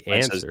 Okay, the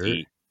answer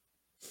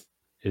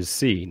is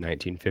C,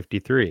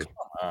 1953. Come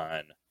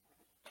on.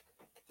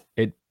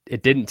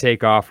 It didn't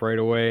take off right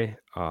away.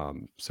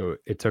 So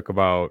it took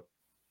about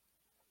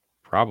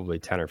probably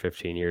 10 or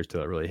 15 years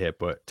till it really hit.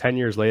 But 10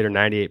 years later,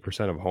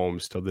 98% of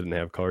homes still didn't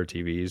have color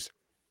TVs.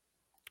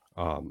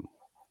 And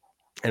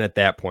at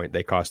that point,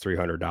 they cost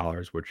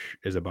 $300, which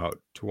is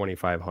about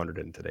 $2,500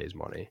 in today's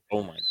money.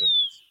 Oh my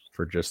goodness!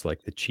 For just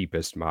like the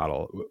cheapest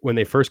model. When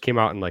they first came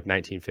out in like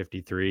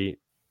 1953,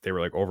 they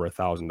were like over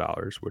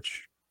 $1,000,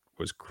 which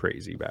was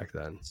crazy back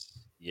then.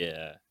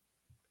 Yeah.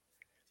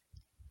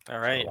 All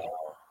right. So,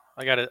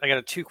 I got a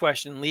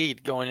 2-question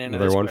lead going into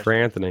another this one question. for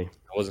Anthony.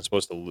 I wasn't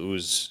supposed to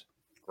lose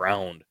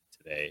ground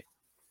today.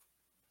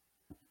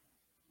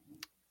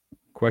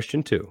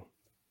 Question 2.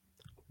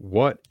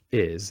 What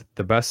is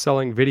the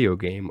best-selling video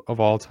game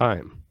of all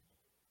time?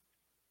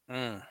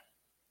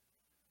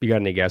 You got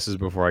any guesses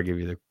before I give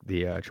you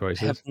the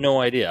choices? I have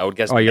no idea. I would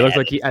guess. Oh, you look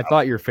like I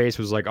thought your face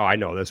was like, oh, I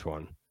know this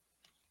one.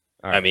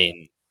 Right. I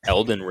mean,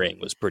 Elden Ring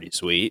was pretty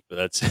sweet, but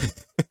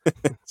that's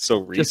so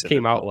recent. Just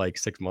came out like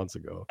 6 months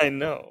ago. I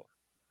know.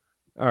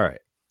 All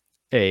right.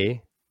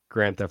 A,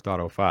 Grand Theft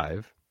Auto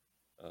 5.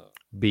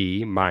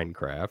 B,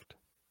 Minecraft.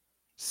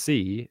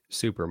 C,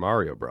 Super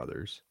Mario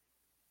Brothers.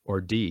 Or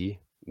D,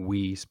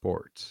 Wii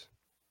Sports.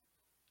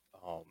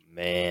 Oh,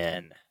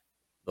 man.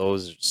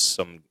 Those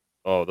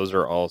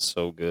are all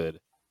so good.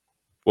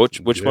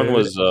 Which one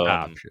was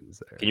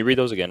options there? Can you read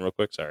those again real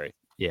quick? Sorry.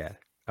 Yeah.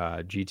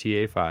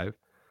 GTA 5,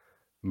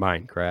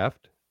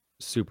 Minecraft,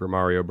 Super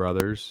Mario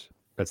Brothers.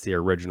 That's the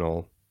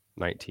original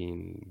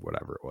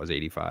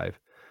 85,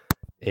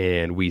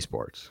 and Wii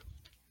Sports.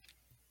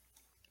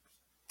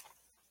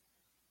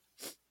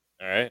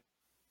 All right.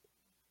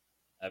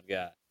 I've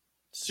got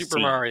Super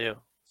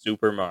Mario.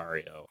 Super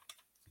Mario.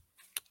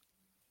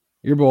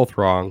 You're both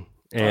wrong,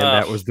 and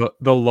that was the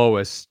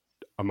lowest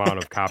amount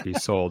of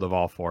copies sold of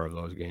all 4 of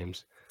those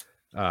games.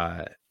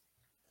 The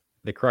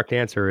correct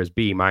answer is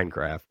B,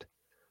 Minecraft,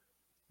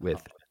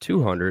 with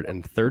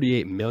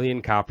 238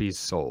 million copies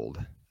sold.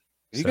 Have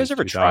you guys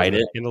ever tried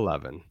it? In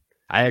 2011.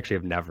 I actually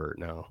have never.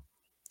 No.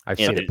 I've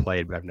seen it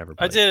played, but I've never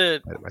played I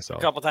did it myself.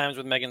 A couple times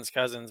with Megan's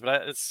cousins,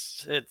 but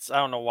it's I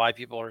don't know why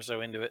people are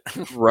so into it.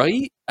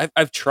 Right?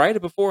 I've tried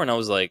it before, and I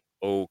was like,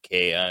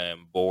 okay, I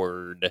am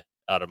bored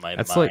out of my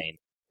mind.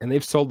 And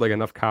they've sold like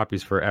enough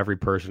copies for every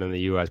person in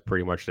the U.S.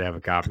 pretty much to have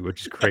a copy,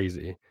 which is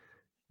crazy.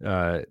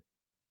 So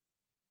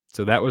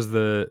that was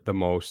the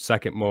most.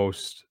 Second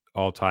most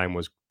all time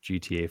was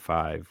GTA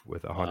 5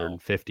 with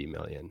 150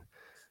 million.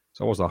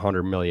 It's almost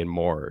 100 million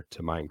more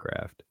to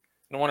Minecraft.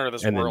 No wonder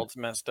this world's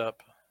messed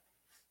up.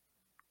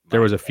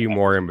 There was a few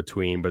more in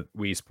between, but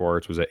Wii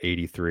Sports was at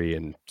 83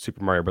 and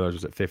Super Mario Brothers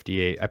was at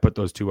 58. I put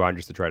those two on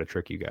just to try to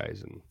trick you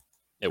guys, and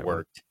it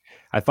worked.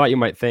 I thought you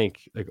might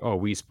think like, oh,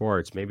 Wii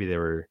Sports, maybe they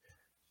were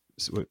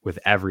with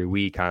every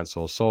Wii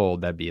console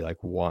sold, that'd be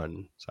like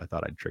one. So I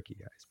thought I'd trick you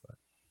guys, but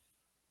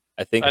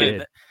I think I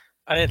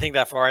didn't think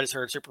that far. I just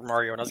heard Super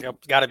Mario, and I was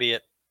like, got to be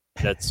it.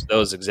 That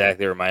was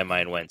exactly where my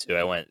mind went to.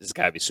 I went, it's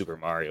got to be Super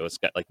Mario. It's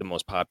got like the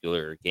most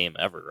popular game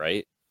ever,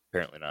 right?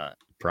 Apparently not.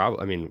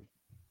 Probably. I mean,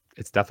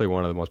 it's definitely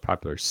one of the most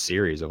popular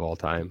series of all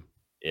time.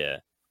 Yeah.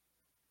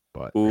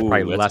 But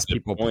probably less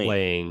people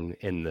playing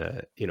in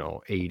the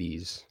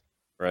 80s,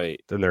 right,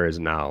 than there is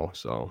now.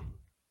 So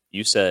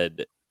you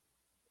said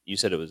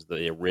it was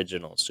the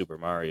original Super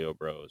Mario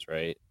Bros,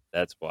 right?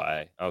 That's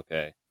why.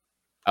 Okay.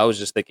 I was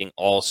just thinking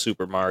all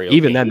Super Mario.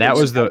 Even then,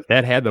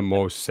 that had the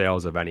most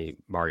sales of any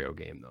Mario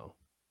game, though.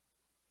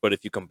 But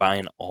if you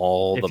combine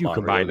all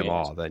combined them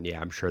all, then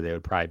yeah, I'm sure they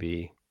would probably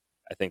be.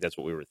 I think that's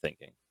what we were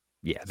thinking.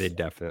 Yeah, they'd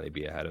definitely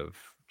be ahead of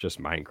just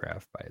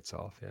Minecraft by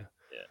itself. Yeah.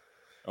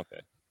 Yeah.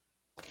 Okay.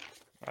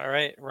 All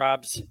right,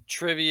 Rob's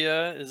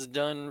trivia is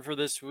done for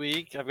this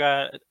week. I've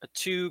got a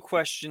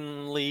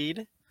 2-question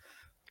lead.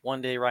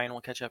 One day Ryan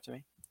will catch up to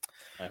me.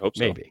 I hope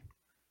so. Maybe.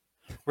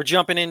 We're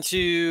jumping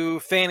into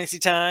fantasy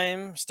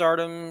time,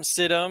 stardom,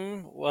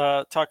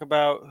 sid'em. Talk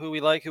about who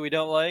we like, who we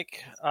don't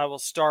like. I will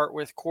start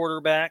with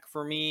quarterback.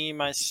 For me,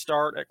 my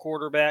start at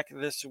quarterback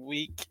this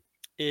week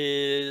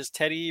is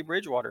Teddy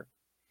Bridgewater.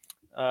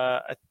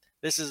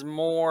 This is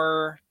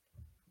more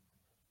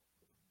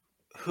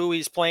who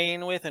he's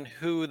playing with and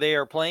who they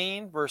are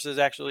playing versus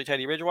actually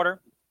Teddy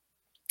Bridgewater.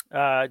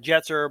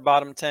 Jets are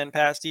bottom 10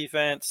 pass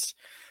defense.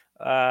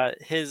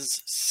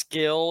 His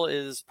skill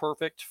is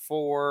perfect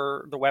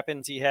for the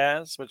weapons he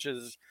has, which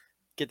is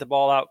get the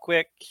ball out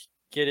quick,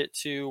 get it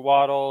to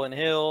Waddle and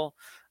Hill.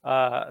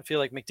 I feel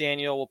like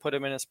McDaniel will put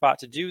him in a spot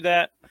to do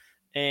that.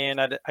 And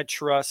I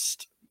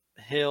trust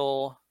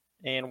Hill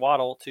and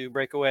Waddle to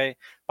break away.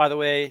 By the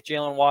way,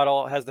 Jalen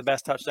Waddle has the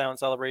best touchdown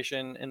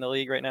celebration in the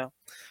league right now.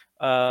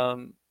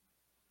 And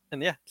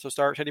yeah, so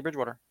start Teddy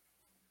Bridgewater.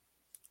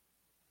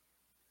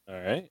 All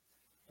right.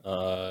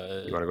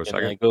 You want to go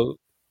second?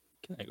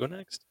 Can I go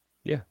next?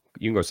 Yeah,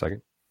 you can go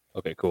second.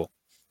 Okay, cool.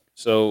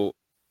 So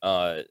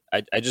I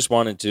just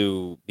wanted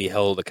to be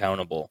held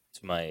accountable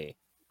to my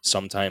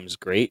sometimes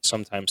great,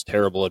 sometimes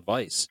terrible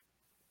advice.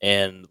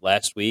 And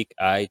last week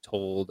I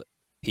told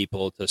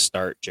people to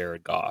start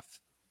Jared Goff.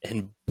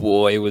 And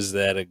boy, was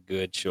that a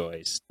good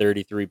choice.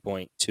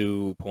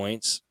 33.2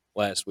 points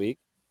last week.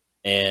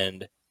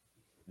 And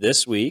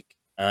this week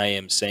I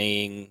am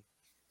saying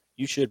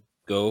you should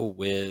go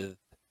with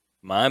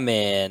my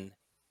man,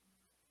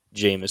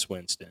 Jameis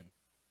Winston,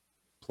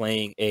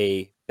 playing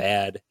a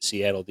bad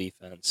Seattle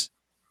defense.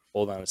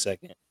 Hold on a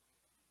second.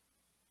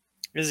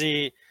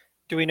 Do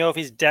we know if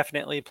he's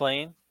definitely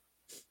playing?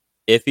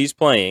 If he's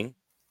playing,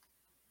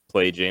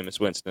 play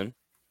Jameis Winston.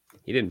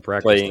 He didn't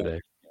practice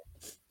today.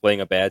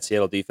 Playing a bad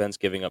Seattle defense,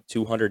 giving up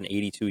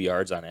 282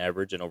 yards on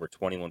average and over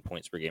 21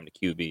 points per game to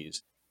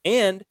QBs.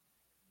 And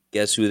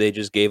guess who they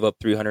just gave up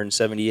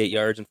 378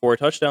 yards and 4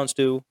 touchdowns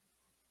to?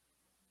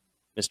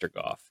 Mr.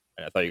 Goff.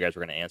 I thought you guys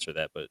were going to answer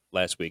that, but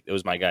last week, it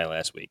was my guy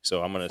last week.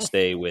 So I'm going to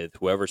stay with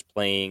whoever's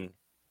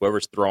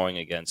throwing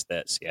against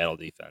that Seattle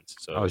defense.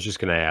 So I was just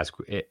going to ask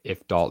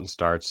if Dalton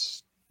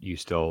starts, you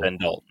still then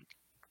Dalton.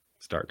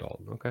 Start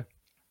Dalton. Okay.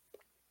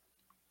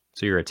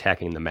 So you're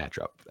attacking the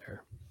matchup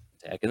there.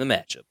 Attacking the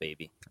matchup,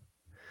 baby.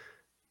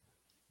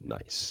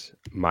 Nice.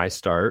 My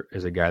start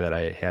is a guy that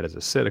I had as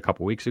a sit a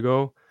couple weeks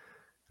ago.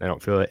 I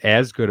don't feel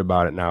as good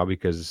about it now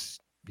because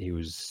he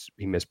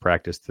missed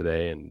practice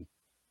today, and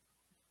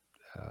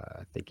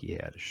I think he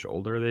had a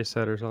shoulder, they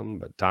said, or something.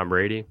 But Tom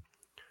Brady.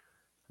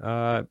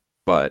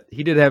 But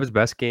he did have his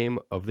best game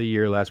of the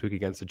year last week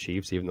against the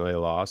Chiefs, even though they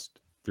lost.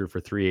 Threw for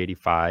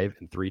 385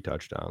 and 3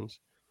 touchdowns.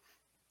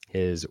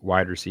 His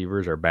wide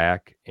receivers are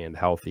back and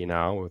healthy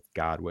now with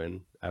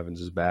Godwin.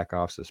 Evans is back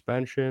off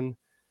suspension.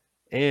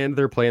 And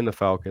they're playing the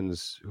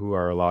Falcons, who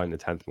are allowing the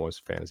 10th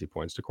most fantasy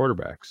points to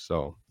quarterbacks.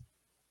 So,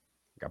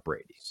 got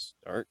Brady.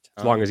 Start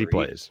as long as he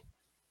plays.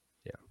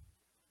 Yeah.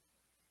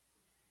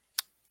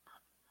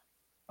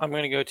 I'm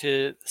going to go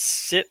to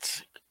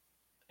sit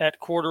at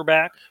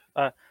quarterback.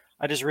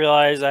 I just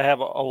realized I have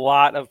a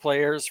lot of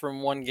players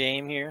from one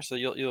game here, so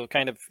you'll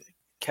kind of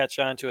catch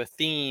on to a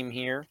theme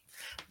here.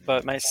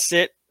 But my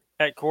sit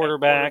at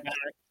quarterback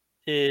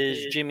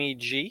is Jimmy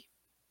G.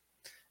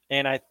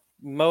 And I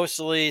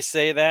mostly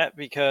say that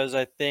because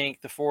I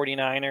think the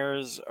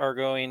 49ers are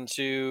going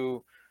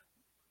to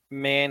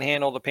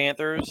manhandle the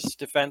Panthers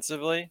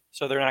defensively,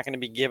 so they're not going to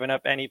be giving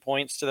up any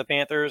points to the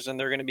Panthers, and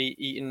they're going to be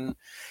eating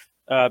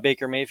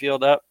Baker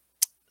Mayfield up.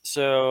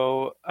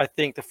 So I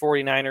think the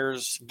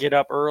 49ers get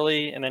up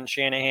early, and then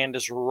Shanahan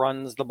just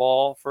runs the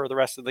ball for the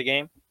rest of the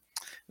game.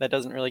 That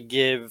doesn't really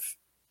give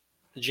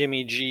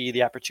Jimmy G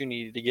the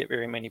opportunity to get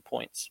very many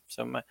points.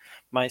 So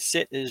my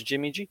sit is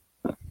Jimmy G.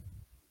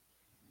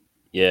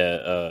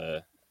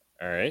 Yeah,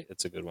 all right,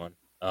 that's a good one.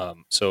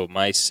 So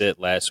my sit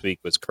last week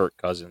was Kirk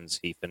Cousins.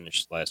 He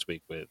finished last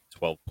week with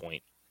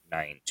 12.92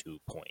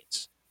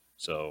 points.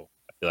 So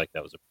I feel like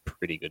that was a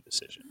pretty good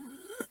decision.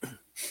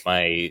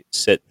 My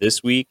sit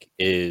this week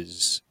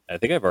is, I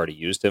think I've already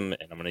used him,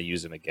 and I'm going to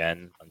use him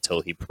again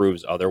until he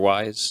proves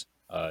otherwise.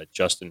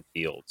 Justin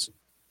Fields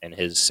and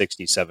his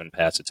 67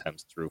 pass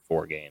attempts through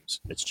 4 games.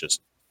 It's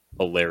just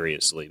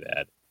hilariously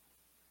bad.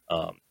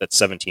 That's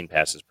 17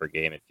 passes per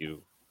game if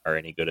you are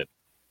any good at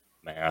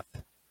math.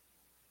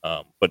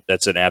 But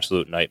that's an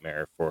absolute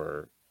nightmare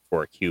for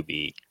a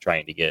QB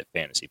trying to get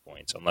fantasy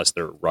points unless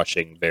they're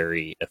rushing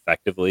very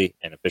effectively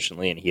and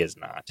efficiently, and he is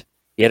not.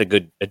 He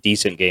had a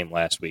decent game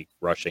last week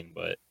rushing,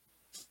 but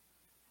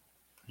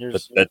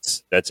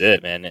that's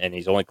it, man. And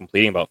he's only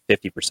completing about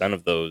 50%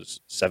 of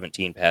those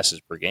 17 passes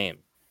per game.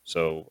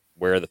 So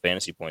where are the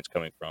fantasy points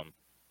coming from?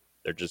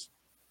 They're just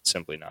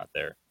simply not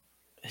there.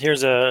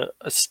 Here's a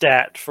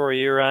stat for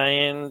you,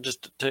 Ryan,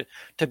 just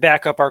to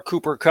back up our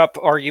Cooper Kupp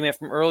argument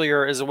from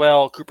earlier as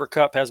well. Cooper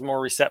Kupp has more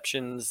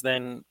receptions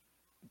than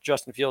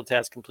Justin Fields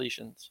has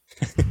completions.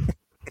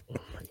 Oh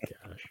my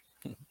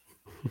gosh.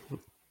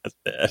 That's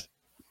bad.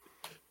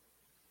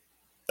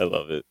 I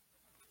love it.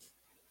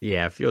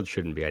 Yeah, Fields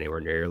shouldn't be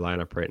anywhere near your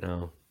lineup right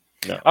now.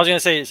 No. I was going to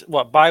say,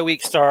 what, bye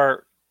week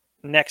start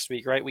next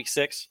week, right? Week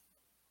 6?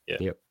 Yeah.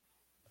 Yep.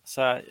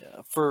 So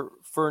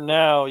for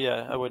now,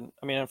 yeah, I wouldn't.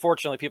 I mean,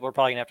 unfortunately, people are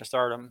probably going to have to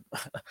start him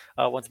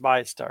once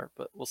buys start,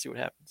 but we'll see what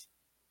happens.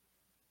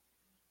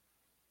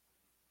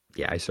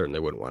 Yeah, I certainly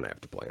wouldn't want to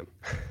have to play him,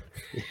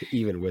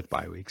 even with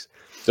bye weeks.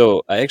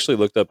 So I actually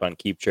looked up on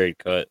Keep Trade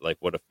Cut, like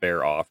what a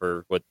fair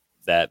offer, what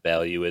that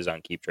value is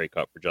on Keep Trade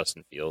Cut for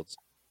Justin Fields,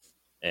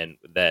 and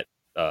that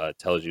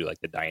tells you like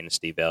the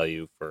dynasty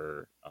value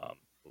for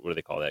what do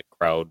they call that?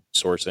 Crowd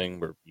sourcing,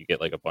 where you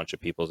get like a bunch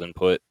of people's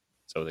input.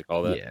 So they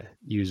call that. Yeah,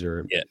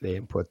 user. Yeah. They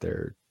input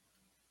their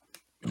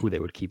who they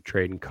would keep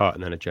trade and cut,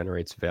 and then it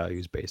generates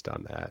values based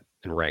on that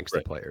and ranks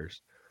the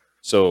players.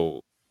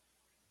 So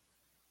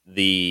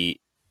the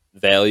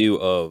value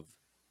of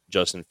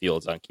Justin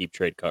Fields on Keep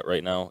Trade Cut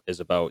right now is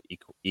about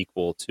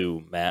equal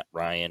to Matt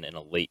Ryan in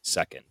a late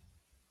second.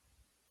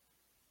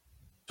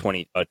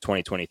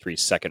 2023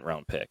 second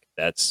round pick.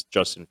 That's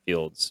Justin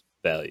Fields'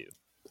 value.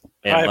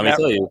 And let me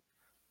tell you,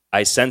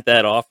 I sent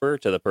that offer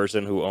to the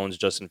person who owns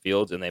Justin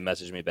Fields, and they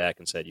messaged me back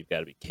and said, "You've got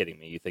to be kidding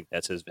me. You think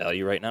that's his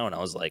value right now?" And I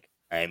was like,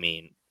 I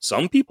mean,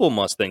 some people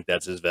must think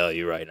that's his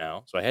value right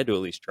now. So I had to at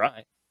least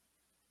try.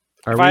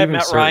 If I have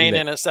Matt Ryan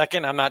in a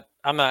second, I'm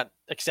not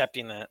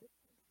accepting that.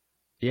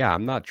 Yeah,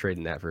 I'm not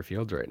trading that for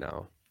Fields right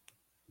now.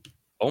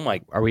 Oh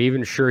my! Are we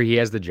even sure he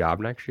has the job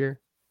next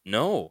year?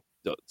 No.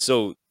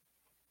 So,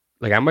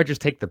 like, I might just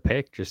take the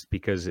pick just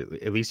because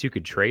at least you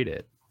could trade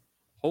it.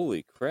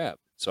 Holy crap!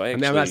 So I'm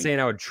not saying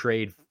I would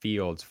trade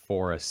Fields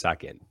for a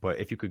second, but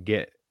if you could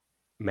get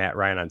Matt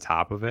Ryan on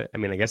top of it, I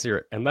mean, I guess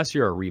unless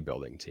you're a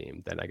rebuilding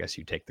team, then I guess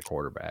you take the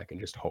quarterback and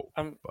just hope.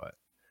 But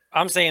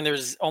I'm saying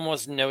there's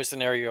almost no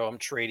scenario I'm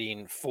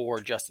trading for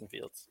Justin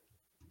Fields.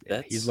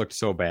 Yeah, he's looked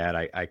so bad.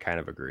 I kind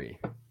of agree.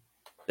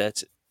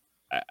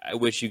 I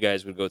wish you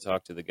guys would go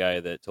talk to the guy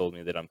that told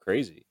me that I'm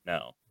crazy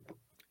now.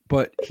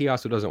 But he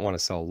also doesn't want to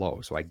sell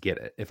low, so I get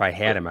it. If I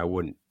had him, I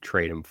wouldn't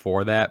trade him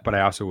for that, but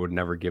I also would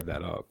never give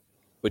that up.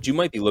 But you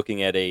might be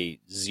looking at a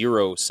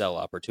 0 sell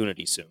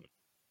opportunity soon.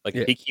 Like,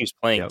 if he keeps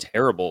playing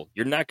terrible,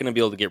 you're not going to be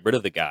able to get rid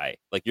of the guy.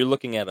 Like, you're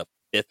looking at a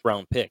 5th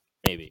round pick,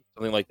 maybe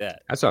something like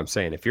that. That's what I'm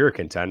saying. If you're a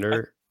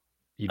contender,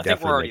 you definitely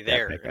think we're already make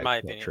there, that pick in my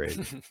opinion.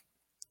 Trade.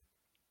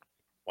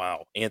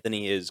 Wow,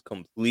 Anthony is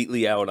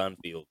completely out on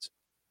Fields.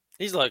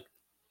 He's looked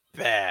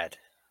bad.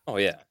 Oh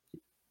yeah,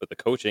 but the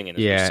coaching and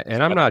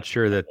and I'm not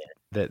sure that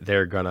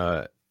they're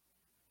gonna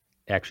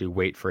actually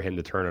wait for him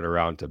to turn it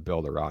around to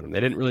build around him. They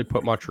didn't really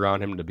put much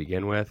around him to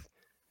begin with.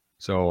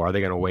 So are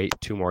they going to wait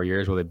 2 more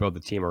years? Will they build the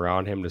team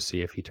around him to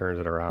see if he turns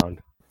it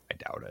around? I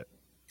doubt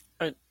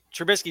it.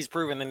 Trubisky's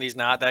proven that he's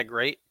not that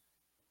great.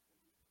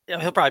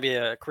 Yeah, he'll probably be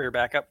a career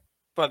backup,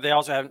 but they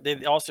also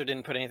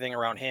didn't put anything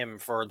around him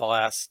for the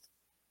last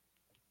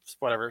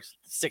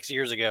 6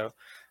 years ago.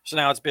 So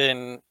now it's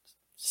been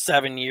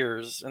 7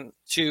 years and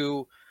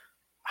 2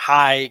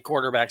 high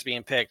quarterbacks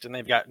being picked, and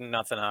they've gotten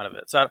nothing out of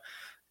it. So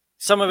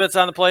some of it's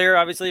on the player,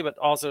 obviously, but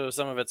also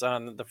some of it's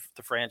on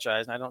the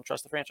franchise, and I don't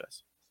trust the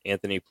franchise.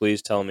 Anthony,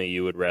 please tell me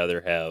you would rather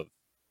have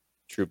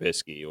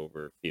Trubisky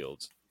over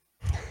Fields.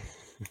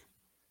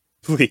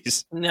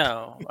 Please.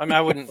 No, I mean, I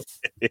wouldn't.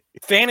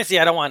 Fantasy,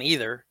 I don't want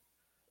either.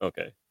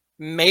 Okay.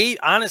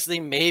 Honestly,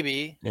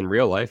 maybe. In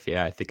real life,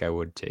 yeah, I think I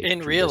would take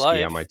in Trubisky real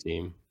life on my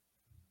team.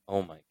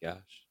 Oh my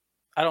gosh.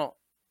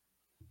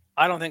 I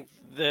I don't think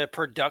the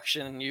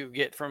production you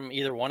get from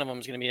either one of them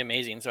is going to be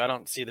amazing, so I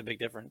don't see the big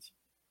difference.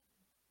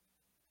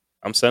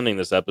 I'm sending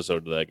this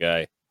episode to that guy.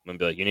 I'm going to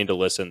be like, you need to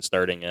listen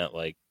starting at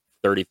like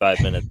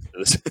 35 minutes to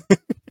this.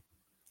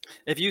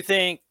 If you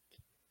think,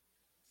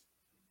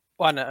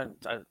 well, no,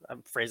 I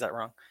phrased that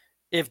wrong.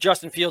 If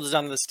Justin Fields is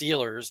on the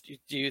Steelers,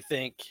 do you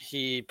think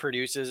he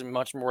produces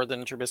much more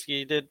than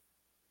Trubisky did?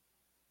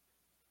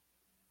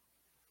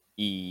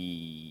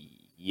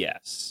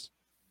 Yes.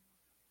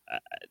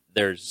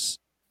 There's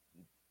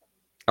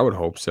I would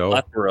hope so.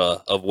 A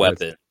plethora of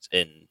weapons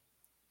in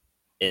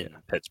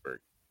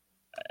Pittsburgh.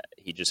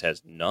 He just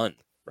has none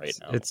right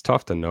now. It's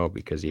tough to know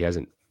because he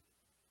hasn't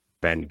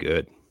been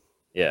good.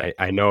 Yeah,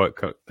 I know it.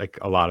 Like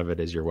a lot of it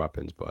is your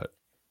weapons, but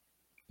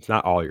it's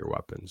not all your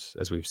weapons,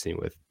 as we've seen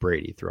with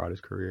Brady throughout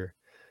his career.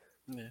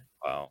 Yeah.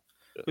 Wow.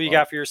 Who you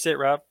got for your sit,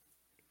 Rob?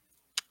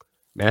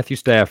 Matthew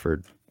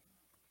Stafford.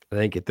 I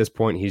think at this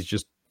point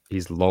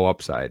he's low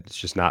upside. It's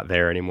just not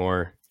there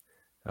anymore.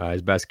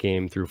 His best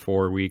game through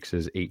 4 weeks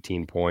is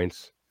 18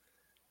 points.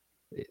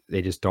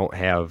 They just don't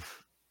have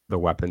the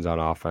weapons on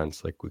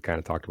offense, like we kind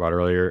of talked about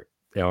earlier.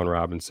 Allen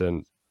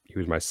Robinson, he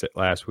was my sit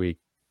last week.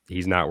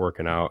 He's not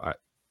working out.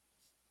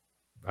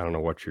 I don't know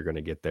what you're going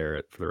to get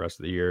there for the rest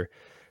of the year.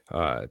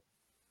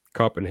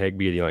 Kupp and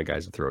Higbee are the only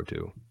guys to throw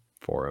to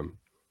for him.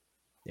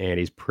 And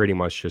he's pretty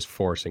much just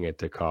forcing it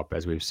to Kupp,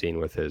 as we've seen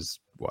with his,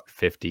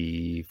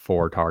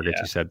 54 targets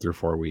he said through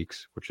 4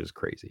 weeks, which is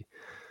crazy.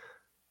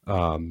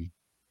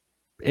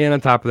 And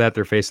on top of that,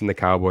 they're facing the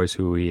Cowboys,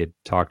 who we had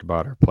talked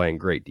about are playing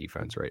great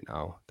defense right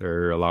now.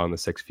 They're allowing the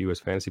 6th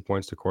fewest fantasy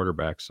points to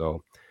quarterbacks.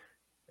 So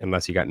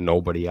unless you got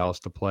nobody else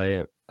to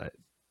play,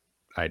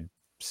 I'd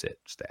sit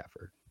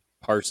Stafford.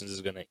 Parsons is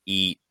going to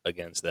eat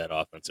against that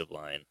offensive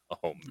line.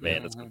 Oh,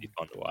 man, it's going to be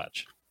fun to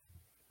watch.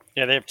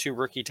 Yeah, they have 2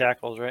 rookie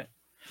tackles, right?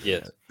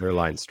 Yes. Their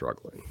line's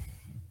struggling.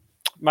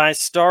 My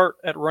start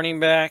at running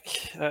back,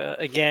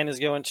 again, is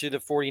going to the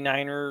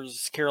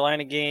 49ers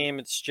Carolina game.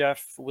 It's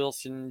Jeff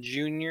Wilson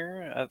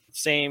Jr.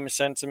 Same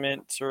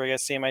sentiment, or I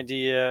guess same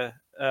idea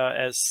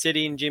as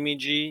sitting Jimmy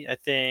G. I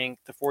think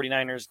the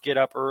 49ers get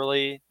up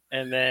early,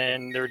 and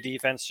then their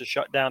defense to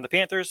shut down the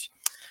Panthers.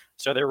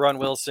 So they run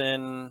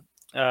Wilson,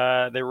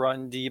 they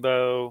run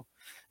Debo,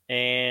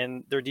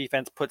 and their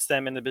defense puts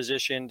them in the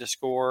position to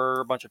score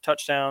a bunch of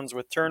touchdowns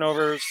with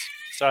turnovers.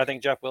 So I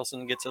think Jeff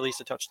Wilson gets at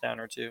least a touchdown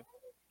or 2.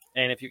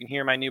 And if you can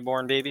hear my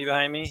newborn baby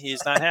behind me,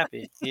 he's not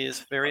happy. He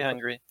is very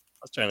hungry. I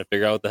was trying to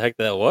figure out what the heck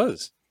that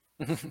was.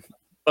 I thought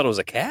it was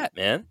a cat,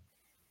 man.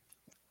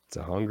 It's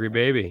a hungry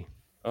baby.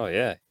 Oh,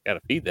 yeah. Got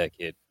to feed that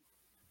kid.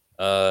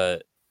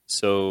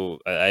 So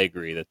I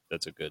agree that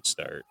that's a good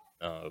start.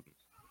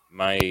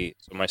 My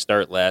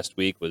start last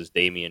week was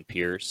Dameon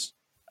Pierce.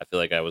 I feel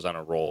like I was on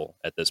a roll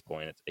at this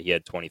point. He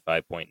had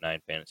 25.9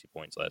 fantasy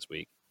points last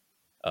week.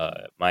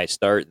 My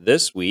start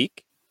this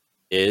week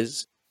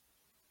is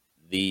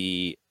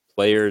the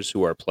players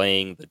who are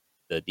playing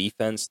the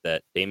defense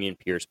that Dameon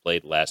Pierce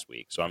played last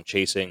week. So I'm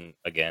chasing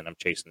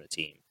the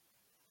team.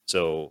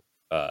 So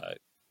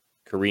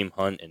Kareem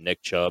Hunt and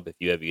Nick Chubb, if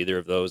you have either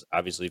of those,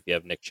 obviously if you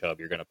have Nick Chubb,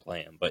 you're going to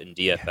play him. But in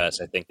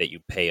DFS, I think that you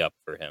pay up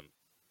for him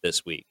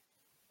this week.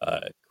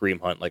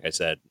 Kareem Hunt, like I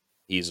said,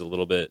 he's a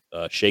little bit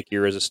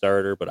shakier as a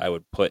starter, but I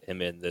would put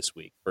him in this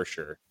week for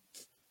sure.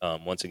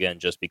 Once again,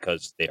 just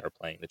because they are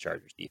playing the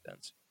Chargers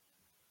defense.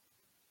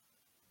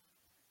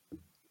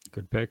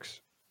 Good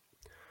picks.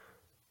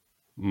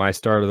 My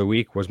start of the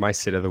week was my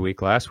sit of the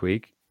week last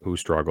week, who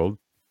struggled,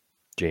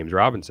 James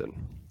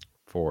Robinson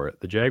for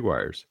the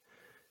Jaguars.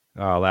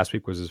 Last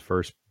week was his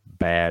first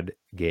bad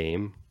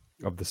game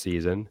of the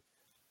season,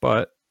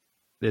 but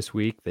this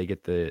week they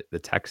get the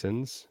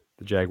Texans.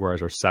 The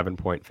Jaguars are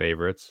 7-point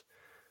favorites,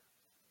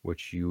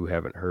 which you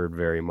haven't heard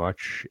very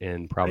much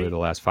in probably the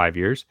last 5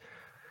 years,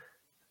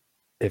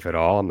 if at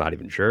all. I'm not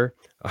even sure.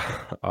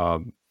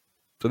 So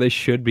they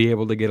should be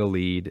able to get a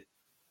lead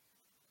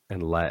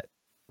and let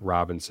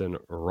Robinson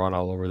run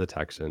all over the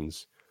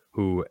Texans,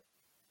 who,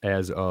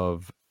 as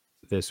of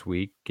this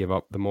week, give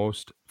up the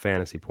most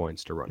fantasy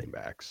points to running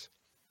backs.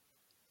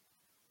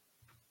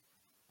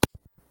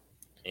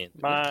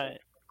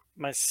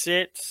 My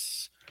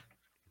sits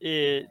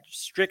is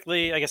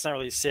strictly, I guess not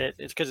really sit.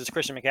 It's because it's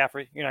Christian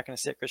McCaffrey. You're not going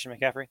to sit Christian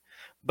McCaffrey.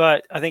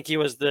 But I think he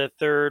was the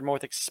 3rd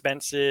most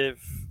expensive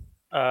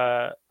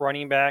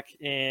running back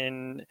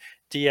in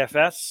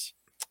DFS.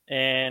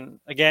 And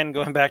again,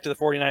 going back to the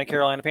 49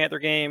 Carolina Panther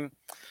game,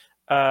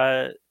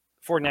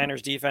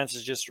 49ers defense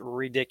is just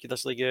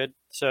ridiculously good.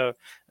 So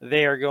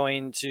they are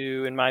going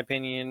to, in my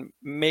opinion,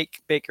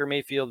 make Baker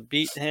Mayfield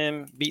beat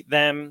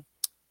them.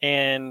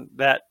 And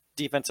that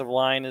defensive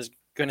line is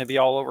going to be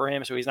all over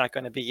him, so he's not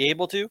going to be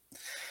able to.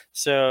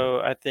 So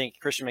I think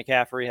Christian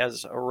McCaffrey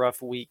has a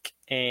rough week.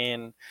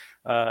 And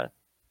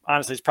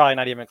honestly, it's probably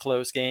not even a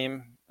close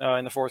game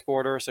in the 4th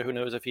quarter. So who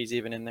knows if he's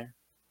even in there.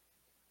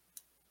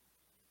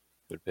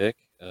 Good pick.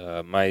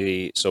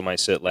 My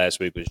sit last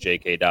week was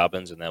J.K.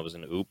 Dobbins, and that was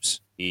an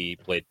oops. He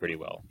played pretty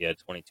well. He had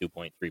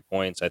 22.3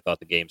 points. I thought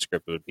the game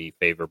script would be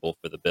favorable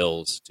for the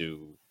Bills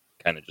to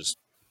kind of just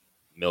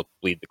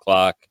bleed the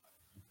clock.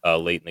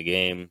 late in the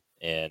game,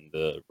 and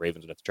the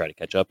Ravens would have to try to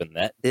catch up, and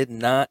that did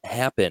not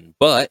happen.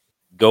 But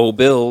go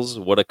Bills!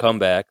 What a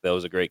comeback! That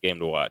was a great game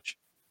to watch.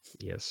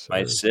 Yes, sir.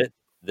 My sit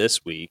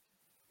this week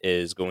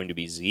is going to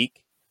be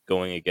Zeke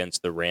going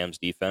against the Rams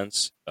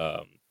defense.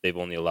 They've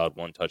only allowed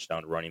 1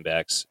 touchdown to running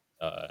backs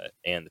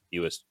and the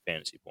fewest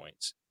fantasy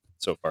points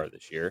so far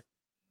this year.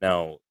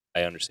 Now,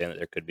 I understand that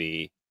there could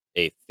be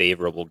a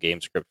favorable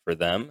game script for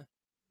them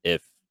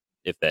if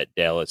that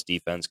Dallas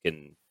defense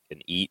can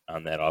eat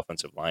on that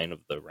offensive line of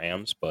the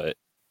Rams, but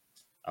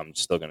I'm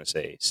still going to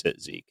say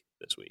sit Zeke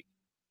this week.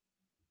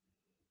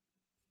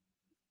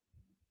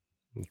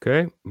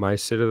 Okay, my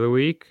sit of the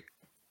week,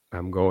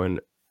 I'm going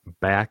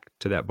back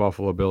to that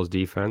Buffalo Bills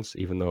defense,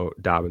 even though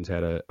Dobbins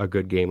had a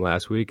good game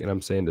last week, and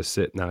I'm saying to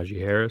sit Najee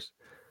Harris.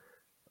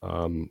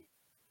 I'm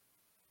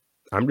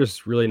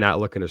just really not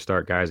looking to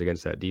start guys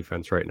against that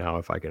defense right now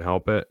if I can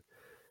help it.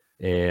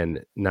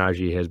 And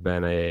Najee has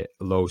been a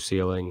low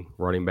ceiling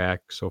running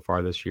back so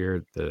far this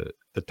year. The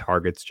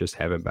targets just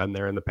haven't been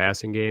there in the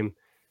passing game.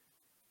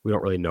 We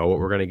don't really know what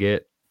we're going to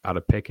get out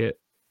of Pickett.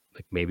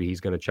 Like maybe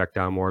he's going to check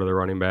down more to the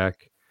running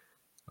back,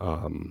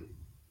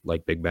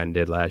 like Big Ben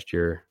did last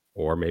year,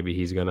 or maybe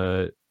he's going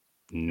to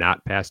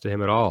not pass to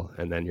him at all,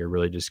 and then you're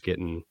really just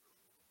getting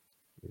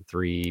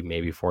 3,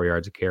 maybe 4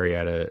 yards of carry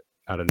out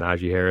of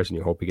Najee Harris, and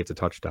you hope he gets a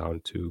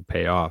touchdown to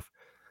pay off.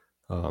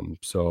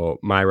 So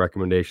my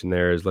recommendation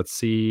there is let's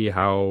see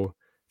how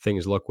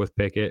things look with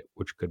Pickett,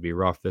 which could be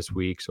rough this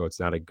week. So it's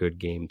not a good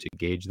game to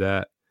gauge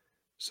that.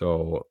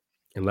 So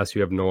unless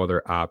you have no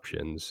other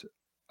options,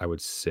 I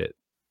would sit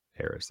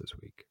Harris this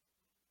week.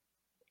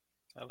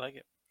 I like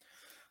it.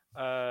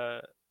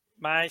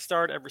 My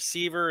start at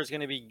receiver is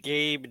going to be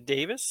Gabe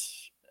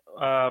Davis.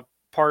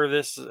 Part of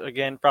this,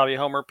 again, probably a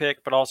homer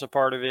pick, but also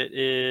part of it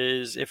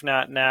is, if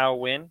not now,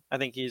 when. I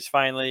think he's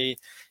finally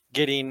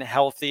getting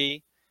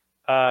healthy.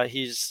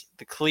 He's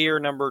the clear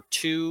number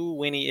 2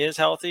 when he is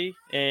healthy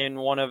in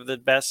one of the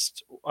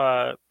best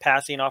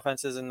passing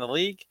offenses in the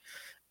league.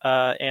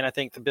 And I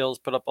think the Bills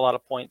put up a lot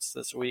of points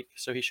this week,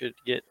 so he should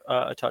get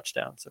a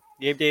touchdown. So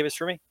Gabe Davis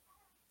for me.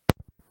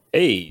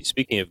 Hey,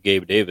 speaking of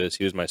Gabe Davis,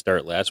 he was my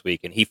start last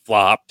week, and he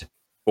flopped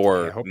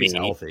for I hope me. he's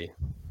healthy.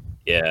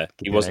 Yeah,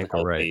 he wasn't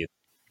healthy. Right.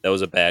 That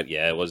was a bad.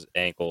 Yeah, it was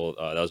ankle.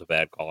 That was a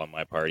bad call on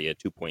my part. He had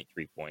 2.3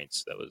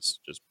 points. That was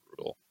just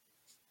brutal.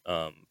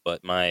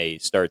 But my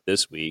start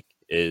this week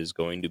is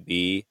going to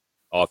be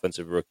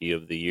Offensive Rookie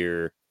of the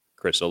Year,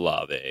 Chris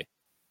Olave.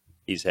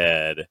 He's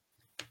had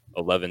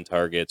 11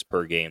 targets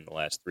per game the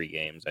last 3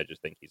 games. I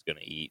just think he's going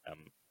to eat.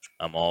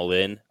 I'm all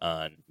in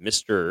on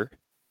Mr.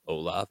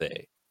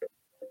 Olave.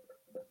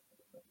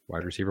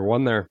 Wide receiver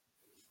 1 there.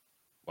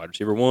 Wide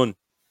receiver 1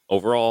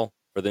 overall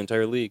for the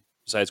entire league,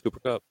 besides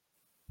Cooper Kupp.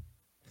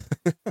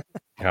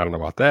 I don't know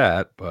about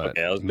that, but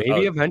okay,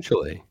 maybe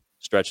eventually.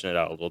 Stretching it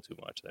out a little too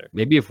much there.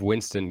 Maybe if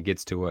Winston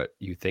gets to what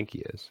you think he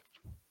is.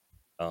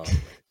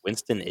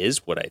 Winston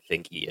is what I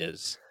think he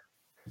is.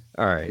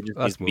 All right,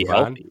 let's move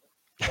on.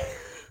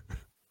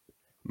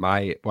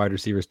 My wide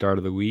receiver start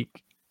of the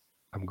week,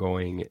 I'm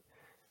going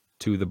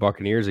to the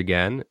Buccaneers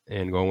again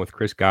and going with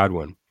Chris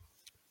Godwin.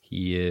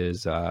 He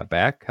is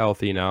back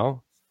healthy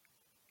now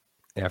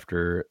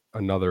after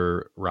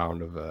another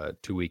round of a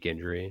 2-week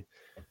injury.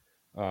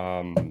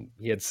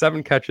 He had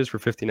 7 catches for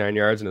 59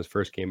 yards in his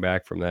first game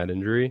back from that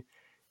injury.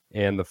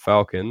 And the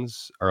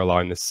Falcons are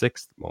allowing the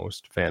 6th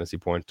most fantasy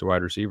points to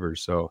wide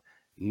receivers. So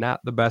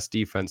not the best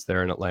defense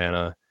there in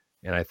Atlanta.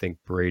 And I think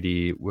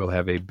Brady will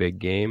have a big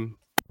game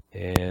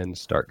and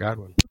start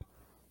Godwin.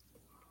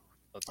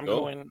 I'm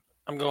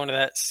going to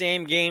that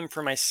same game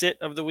for my sit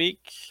of the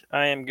week.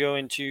 I am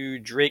going to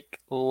Drake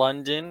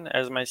London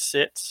as my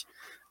sit.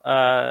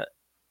 I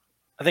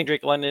think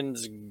Drake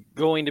London's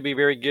going to be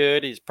very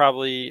good. He's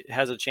probably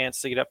has a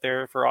chance to get up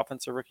there for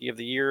Offensive Rookie of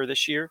the Year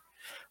this year.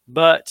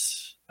 But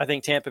I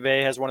think Tampa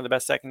Bay has one of the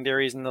best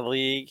secondaries in the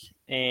league.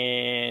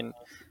 And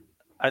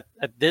at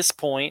this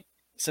point,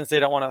 since they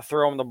don't want to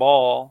throw him the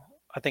ball,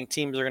 I think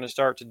teams are going to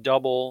start to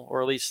double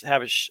or at least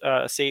have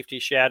a safety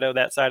shadow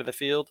that side of the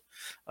field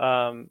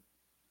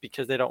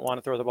because they don't want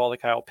to throw the ball to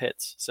Kyle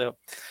Pitts. So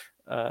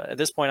at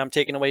this point, I'm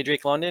taking away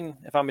Drake London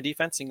if I'm a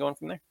defense and going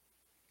from there.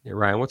 Yeah,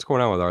 Ryan, what's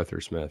going on with Arthur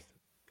Smith?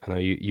 I know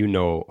you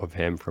know of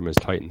him from his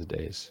Titans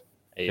days.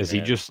 Hey, is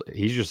man.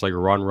 He's just like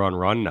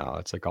run now?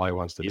 It's like all he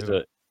wants to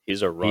do.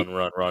 He's a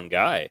run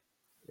guy.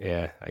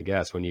 Yeah, I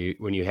guess when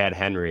you had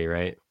Henry,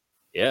 right?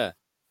 Yeah.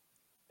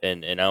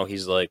 And now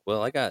he's like,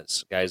 well, I got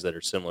guys that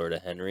are similar to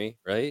Henry,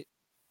 right?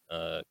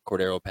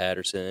 Cordero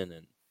Patterson,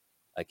 and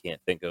I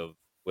can't think of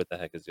what the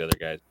heck is the other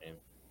guy's name.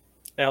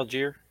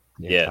 Algier.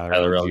 Yeah,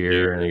 Tyler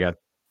Algier, and you got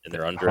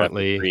their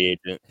undrafted free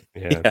agent.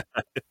 Yeah.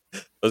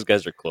 Those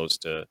guys are close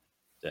to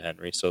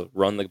Henry, so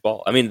run the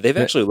ball. I mean, they've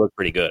actually looked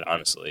pretty good,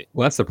 honestly.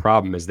 Well, that's the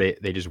problem is they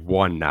just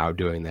won now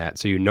doing that,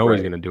 so he's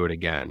going to do it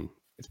again.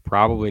 It's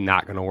probably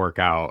not going to work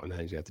out, and then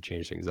he's going to have to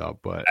change things up.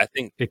 But I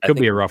think it could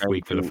be a rough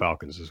week for the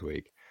Falcons this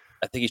week.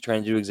 I think he's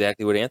trying to do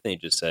exactly what Anthony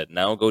just said.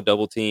 Now go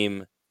double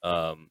team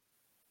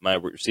my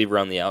receiver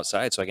on the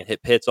outside so I can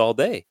hit Pitts all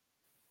day.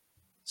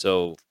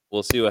 So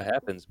we'll see what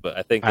happens. But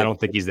I think I don't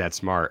think he's that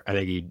smart. I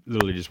think he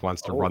literally just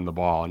wants to run the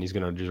ball, and he's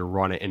going to just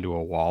run it into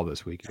a wall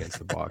this week against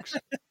the Bucs.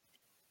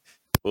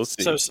 We'll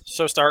see.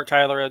 So start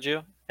Tyler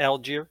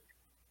Algier.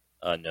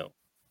 No.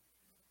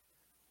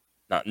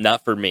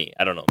 Not for me.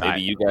 I don't know.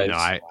 Maybe you guys.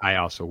 No, I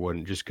also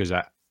wouldn't, just because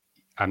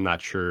I'm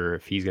not sure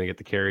if he's going to get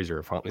the carries or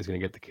if Huntley's going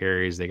to get the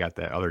carries. They got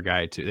that other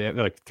guy too. They have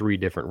like 3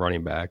 different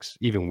running backs,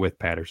 even with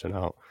Patterson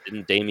out.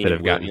 Didn't Damian that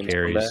have gotten Williams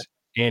carries. come back?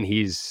 And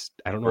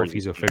I don't know if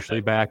he's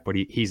officially back, but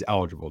he's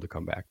eligible to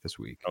come back this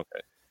week.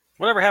 Okay.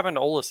 Whatever happened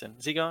to Olison?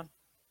 Is he gone?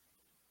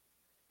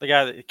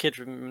 The kid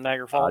from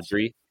Niagara Falls.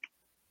 Audrey.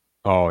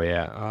 Oh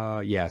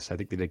yeah. Yes, I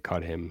think they did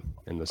cut him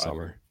in the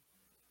summer.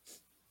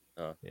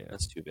 Oh, yeah,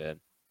 that's too bad.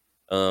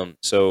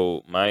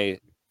 So my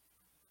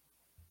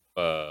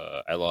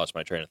I lost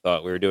my train of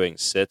thought. We were doing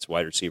sits,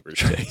 wide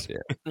receivers. Yeah.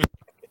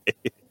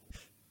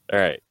 All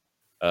right.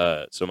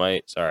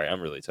 Sorry,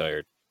 I'm really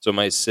tired. So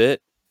my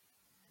sit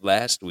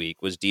last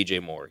week was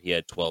DJ Moore. He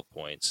had 12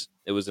 points.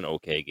 It was an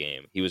okay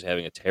game. He was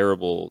having a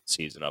terrible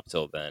season up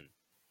till then.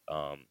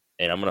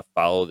 And I'm going to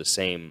follow the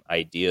same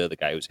idea. The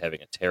guy who's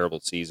having a terrible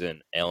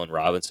season, Allen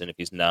Robinson, if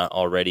he's not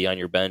already on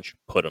your bench,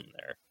 put him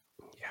there.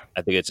 Yeah.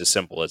 I think it's as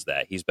simple as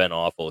that. He's been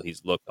awful.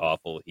 He's looked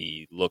awful.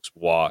 He looks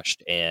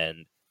washed.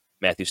 And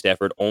Matthew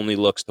Stafford only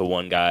looks to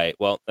one guy.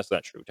 Well, that's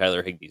not true.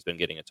 Tyler Higbee's been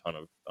getting a ton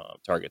of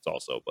targets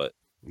also, but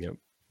yep.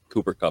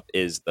 Cooper Kupp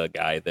is the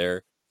guy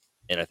there.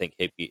 And I think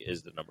Higbee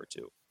is the number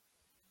 2.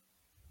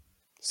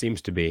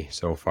 Seems to be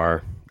so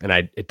far. And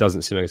it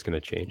doesn't seem like it's going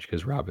to change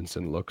because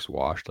Robinson looks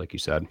washed, like you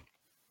said.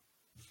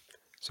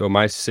 So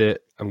my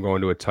sit, I'm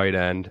going to a tight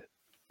end.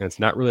 And it's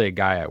not really a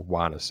guy I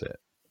want to sit.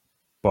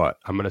 But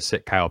I'm going to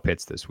sit Kyle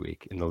Pitts this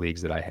week in the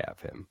leagues that I have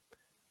him.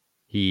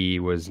 He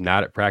was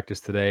not at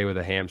practice today with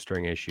a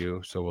hamstring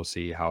issue. So we'll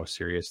see how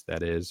serious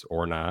that is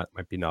or not.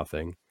 Might be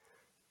nothing.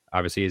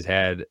 Obviously, he's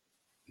had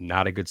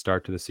not a good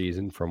start to the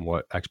season from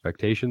what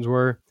expectations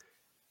were.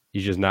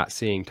 He's just not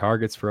seeing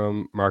targets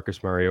from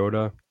Marcus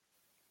Mariota.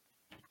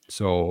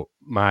 So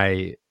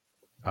my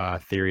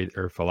theory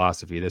or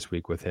philosophy this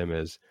week with him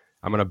is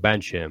I'm going to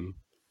bench him.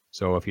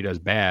 So if he does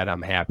bad,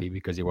 I'm happy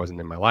because he wasn't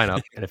in my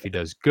lineup. And if he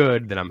does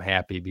good, then I'm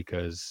happy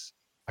because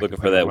I looking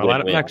can for put him that in my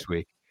lineup win-win. next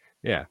week.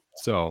 Yeah.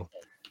 So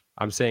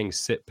I'm saying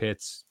sit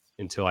Pitts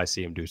until I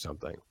see him do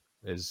something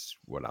is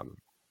what I'm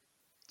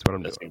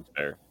doing. That seems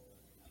fair.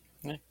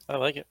 Yeah, I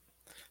like it.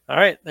 All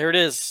right, there it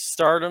is.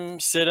 Start him,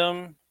 sit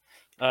him.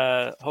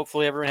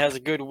 Hopefully everyone has a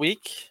good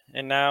week.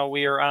 And now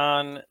we are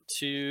on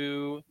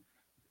to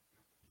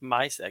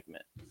my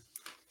segment.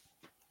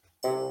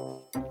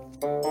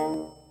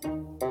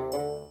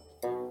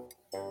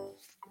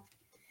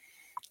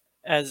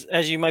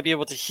 As you might be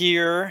able to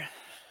hear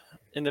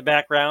in the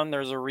background,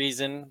 there's a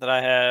reason that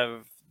I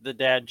have the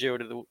dad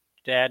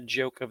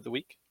joke of the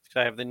week.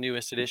 I have the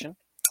newest edition.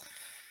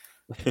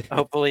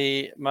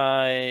 Hopefully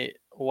my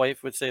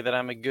wife would say that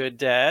I'm a good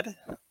dad.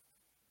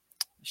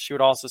 She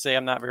would also say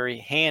I'm not very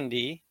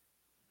handy.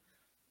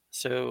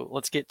 So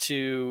let's get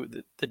to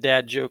the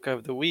dad joke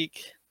of the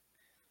week.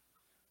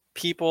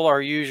 People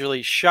are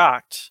usually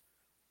shocked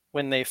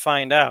when they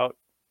find out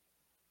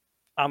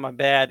I'm a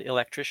bad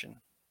electrician.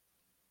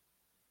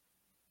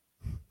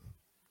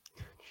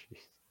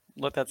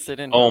 Let that sit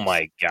in. Oh folks.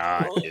 my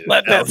God, dude.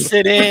 Let that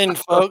sit in,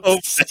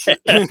 folks.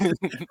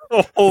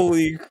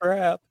 Holy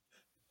crap.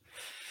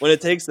 When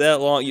it takes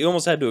that long, you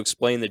almost had to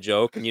explain the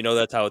joke, and you know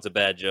that's how it's a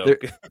bad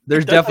joke.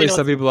 There's definitely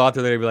some people out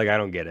there that would be like, I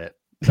don't get it.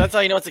 That's how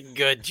you know it's a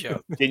good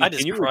joke. Can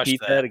you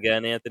repeat that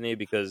again, Anthony?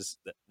 Because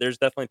there's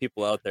definitely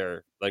people out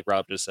there, like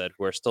Rob just said,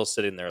 who are still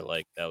sitting there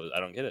like, I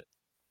don't get it.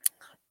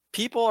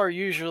 People are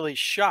usually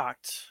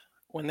shocked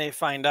when they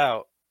find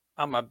out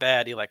I'm a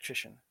bad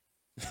electrician.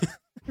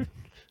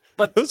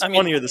 But it was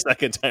funnier the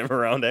second time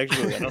around,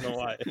 actually. I don't know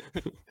why.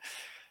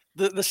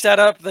 The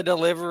setup, the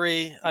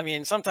delivery. I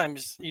mean,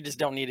 sometimes you just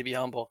don't need to be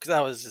humble because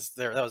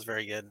that was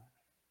very good.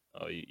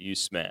 Oh, you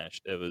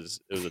smashed. It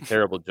was a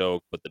terrible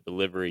joke, but the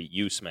delivery,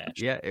 you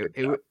smashed. Yeah,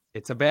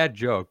 it's a bad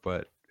joke,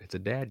 but it's a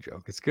dad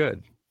joke. It's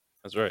good.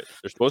 That's right.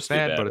 They're supposed to be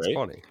bad, but it's right?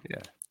 funny.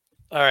 Yeah.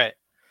 All right.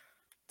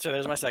 So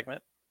there's my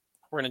segment.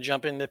 We're going to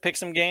jump into pick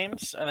some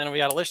games, and then we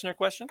got a listener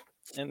question,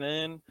 and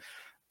then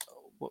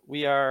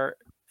we are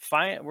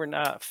fine. We're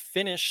not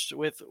finished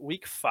with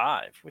week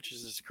 5, which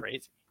is just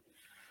crazy.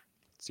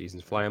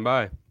 Season's flying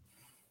by.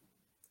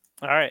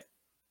 All right.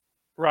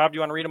 Rob, do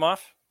you want to read them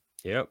off?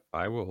 Yep,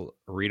 I will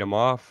read them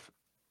off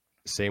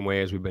the same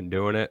way as we've been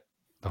doing it.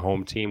 The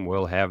home team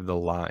will have the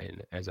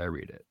line as I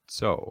read it.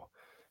 So,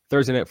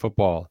 Thursday Night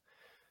Football,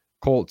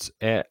 Colts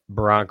at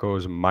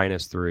Broncos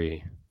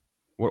 -3.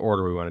 What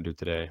order we want to do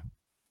today?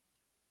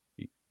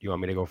 You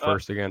want me to go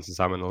first again since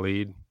I'm in the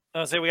lead?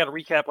 I was say we got to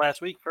recap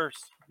last week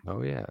first.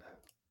 Oh, yeah.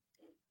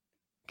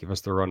 Give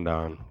us the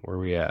rundown. Where are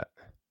we at?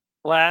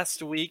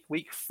 Last week,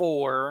 week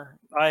 4,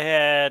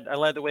 I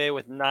led the way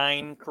with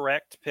 9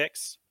 correct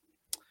picks.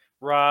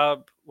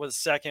 Rob was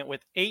second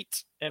with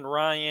 8, and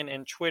Ryan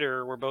and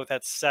Twitter were both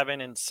at 7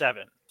 and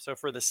 7. So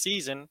for the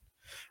season,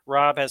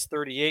 Rob has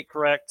 38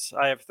 correct.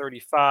 I have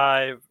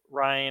 35.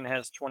 Ryan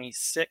has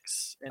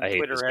 26. And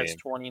Twitter has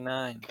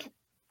 29.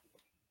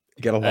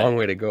 You got a long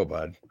way to go,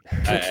 bud.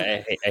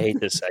 I hate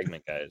this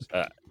segment, guys.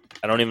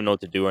 I don't even know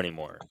what to do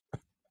anymore.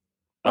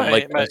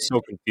 I'm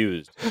so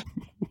confused.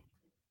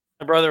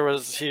 My brother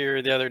was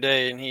here the other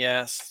day, and he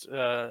asked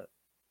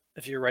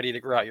if you're ready to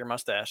grow out your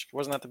mustache.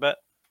 Wasn't that the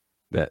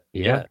bet?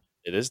 Yeah,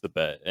 it is the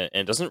bet, and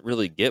it doesn't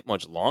really get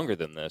much longer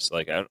than this.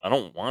 Like I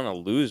don't want to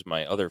lose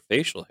my other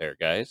facial hair,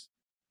 guys.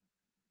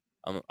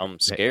 I'm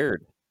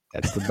scared.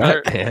 That's the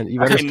bet, man. You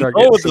better start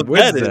getting some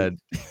wins then.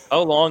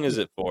 How long is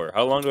it for?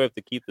 How long do I have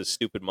to keep this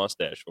stupid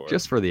mustache for?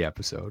 Just for the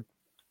episode.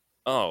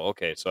 Oh,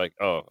 okay. So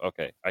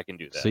okay. I can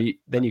do that. So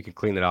then you can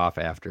clean it off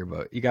after,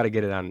 but you got to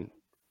get it on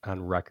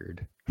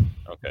record.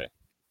 Okay.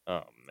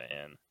 Oh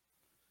man.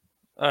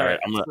 All right.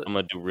 I'm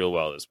gonna do real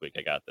well this week.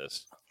 I got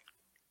this.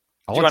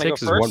 All it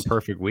takes is one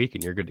perfect week,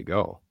 and you're good to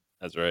go.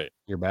 That's right.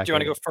 You're back. Do you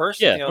want to go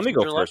first? Yeah, let me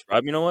go first,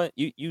 Rob. You know what?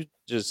 You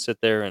just sit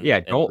there and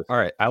All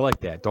right. I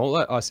like that. Don't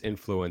let us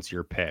influence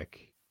your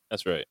pick.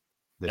 That's right.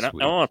 This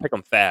week. I want to pick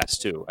them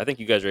fast too. I think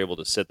you guys are able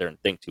to sit there and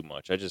think too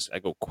much. I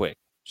go quick.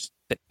 Just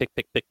pick.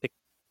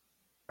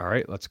 All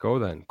right, let's go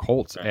then.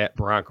 Colts at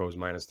Broncos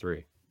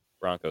 -3.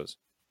 Broncos.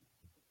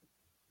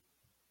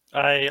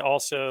 I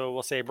also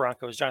will say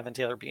Broncos. Jonathan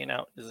Taylor being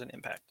out is an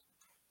impact.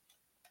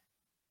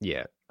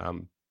 Yeah,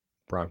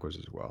 Broncos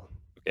as well.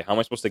 Okay, how am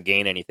I supposed to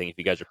gain anything if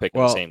you guys are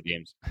picking the same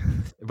games?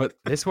 But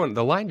this one,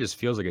 the line just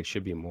feels like it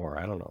should be more.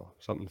 I don't know.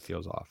 Something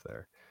feels off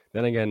there.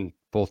 Then again,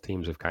 both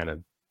teams have kind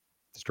of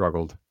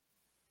struggled.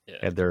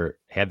 Yeah.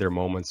 Had their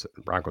moments.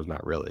 Broncos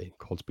not really.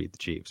 Colts beat the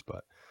Chiefs,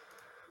 but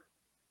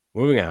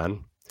moving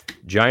on.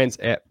 Giants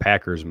at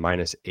Packers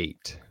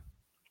 -8.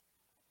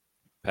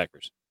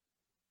 Packers.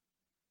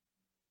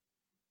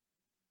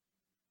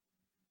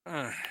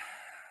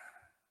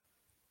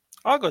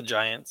 I'll go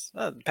Giants.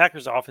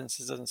 Packers offense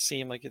doesn't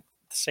seem like it's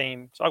the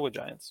same, so I'll go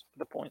Giants for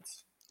the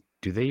points.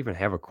 Do they even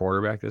have a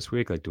quarterback this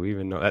week? Like, do we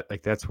even know that?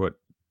 Like, that's what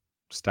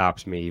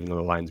stops me, even though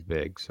the line's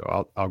big.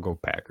 So I'll go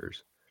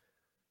Packers.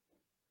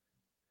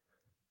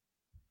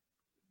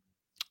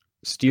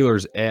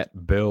 Steelers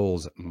at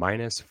Bills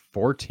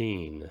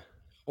 -14.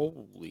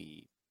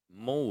 Holy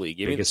moly!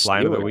 Biggest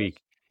line of the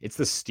week. It's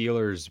the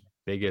Steelers'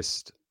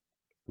 biggest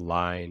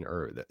line,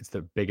 or it's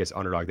the biggest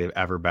underdog they've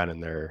ever been in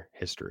their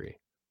history.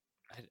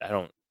 I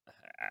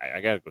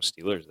gotta go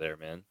Steelers there,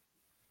 man.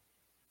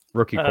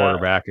 Rookie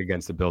quarterback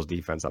against the Bills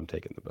defense. I'm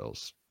taking the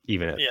Bills,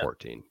 even at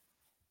 14.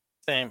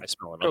 Same. I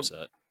smell an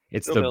upset.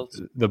 It's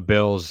the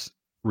Bills'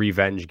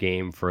 revenge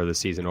game for the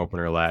season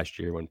opener last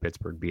year when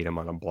Pittsburgh beat them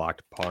on a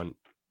blocked punt.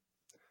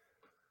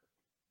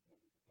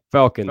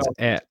 Falcons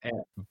at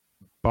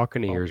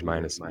Buccaneers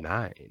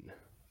 -9.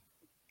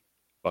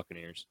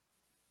 Buccaneers.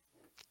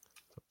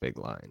 It's a big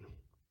line.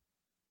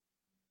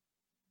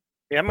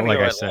 Yeah, I'm like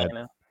I said,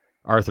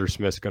 Arthur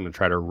Smith's going to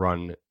try to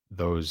run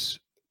those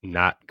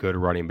not good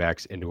running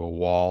backs into a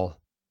wall,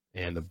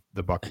 and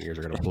the Buccaneers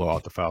are going to blow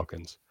out the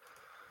Falcons.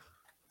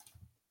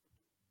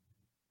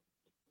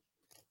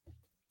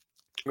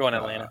 Going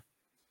Atlanta.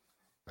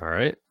 All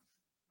right.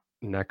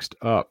 Next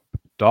up,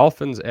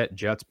 Dolphins at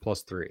Jets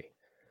 +3.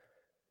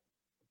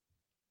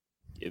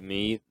 Give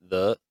me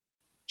the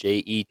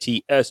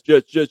Jets,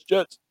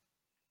 Jets.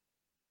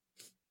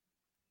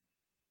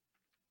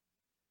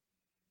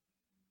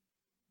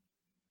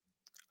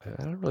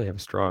 I don't really have a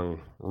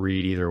strong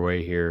read either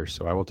way here,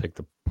 so I will take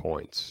the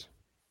points.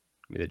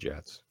 Give me the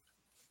Jets.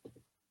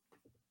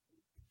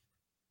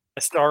 My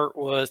start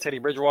was Teddy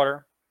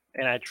Bridgewater,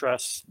 and I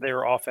trust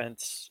their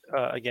offense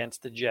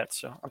against the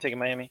Jets, so I'm taking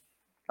Miami.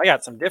 I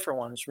got some different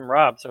ones from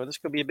Rob, so this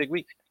could be a big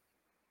week.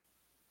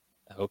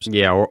 I hope so.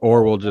 Yeah,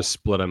 or we'll just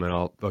split them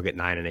and they'll get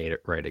 9 and 8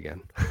 right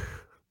again,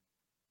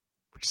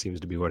 which seems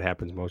to be what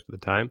happens most of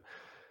the time.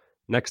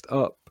 Next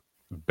up,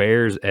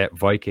 Bears at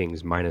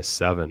Vikings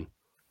 -7.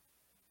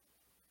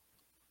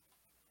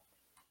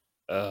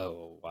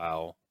 Oh,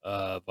 wow.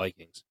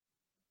 Vikings.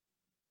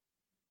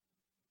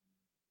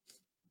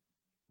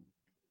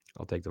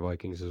 I'll take the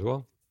Vikings as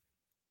well.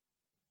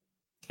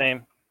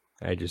 Same.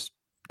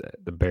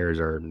 The Bears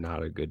are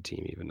not a good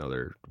team, even though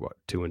they're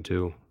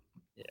 2-2.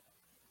 Yeah.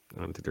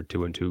 I don't think they're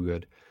 2-2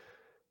 good.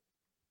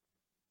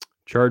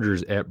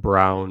 Chargers at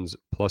Browns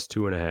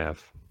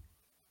 +2.5.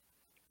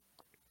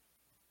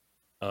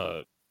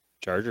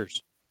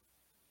 Chargers.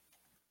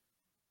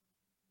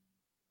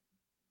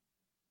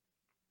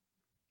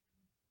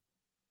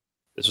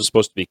 This was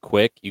supposed to be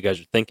quick. You guys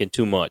are thinking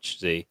too much,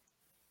 see?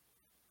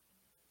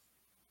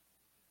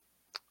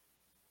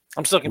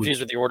 I'm still confused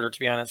with the order, to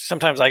be honest.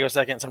 Sometimes I go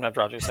second, sometimes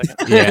Rob goes second.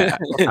 Yeah,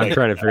 I'm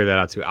trying to figure that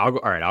out too. All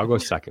right, I'll go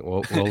second.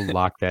 We'll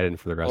lock that in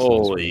for the rest of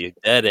this week. Holy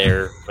dead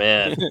air,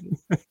 man.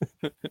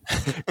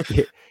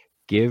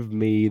 Give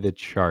me the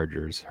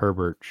Chargers.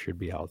 Herbert should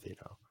be healthy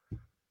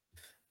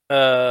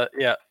now.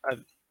 Yeah.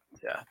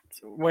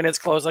 When it's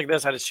close like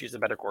this, I just choose a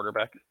better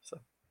quarterback. So.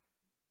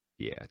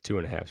 Yeah,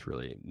 2.5 is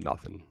really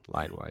nothing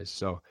line-wise.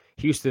 So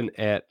Houston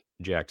at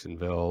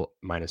Jacksonville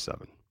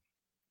 -7.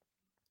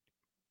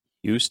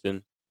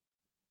 Houston.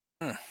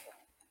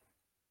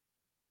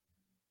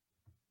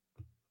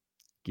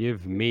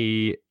 Give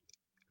me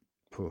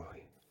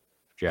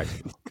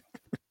Jacksonville.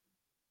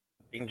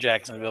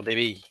 Jacksonville,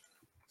 baby.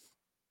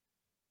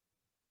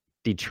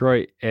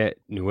 Detroit at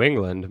New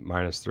England,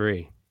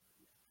 -3.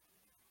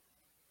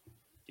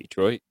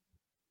 Detroit.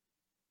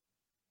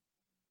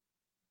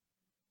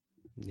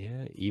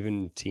 Yeah,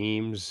 even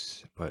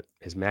teams, but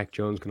is Mac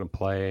Jones going to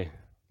play?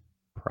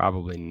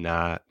 Probably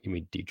not. Give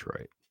me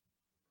Detroit.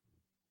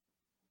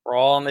 We're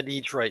all on the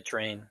Detroit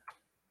train.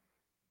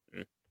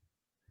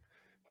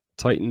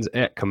 Titans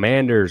at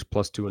Commanders,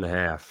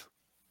 +2.5.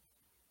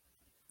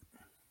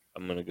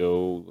 I'm going to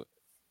go.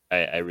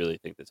 I really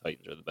think the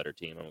Titans are the better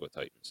team. I'm going to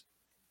go Titans.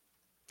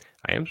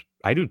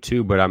 I do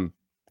too, but I'm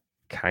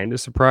kind of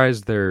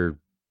surprised they're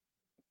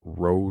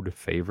road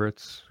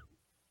favorites.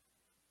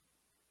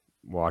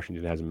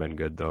 Washington hasn't been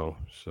good though,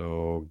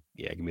 so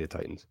yeah, give me the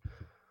Titans.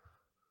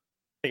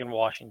 Taking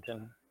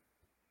Washington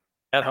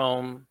at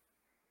home.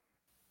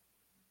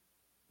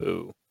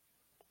 Boo.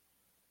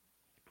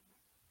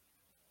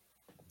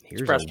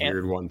 Here's a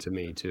weird one to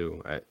me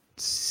too.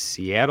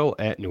 Seattle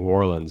at New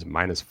Orleans,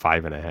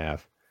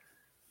 -5.5.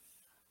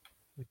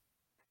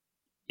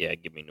 Yeah,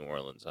 give me New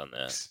Orleans on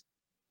that.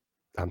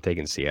 I'm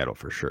taking Seattle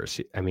for sure.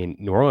 I mean,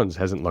 New Orleans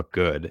hasn't looked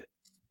good.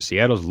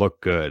 Seattle's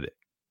looked good,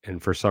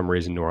 and for some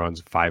reason, New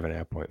Orleans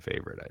 5.5 point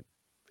favorite.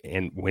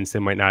 And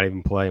Winston might not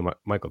even play.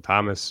 Michael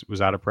Thomas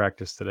was out of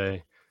practice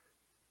today.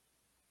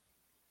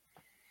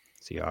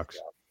 Seahawks.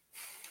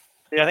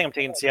 Yeah, I think I'm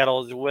taking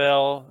Seattle as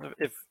well.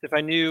 If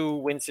I knew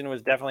Winston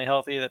was definitely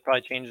healthy, that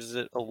probably changes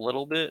it a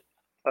little bit.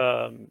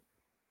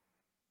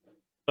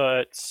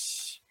 But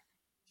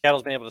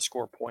Seattle's been able to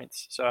score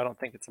points, so I don't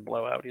think it's a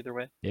blowout either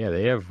way. Yeah,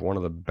 they have one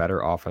of the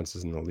better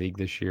offenses in the league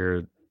this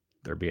year.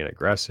 They're being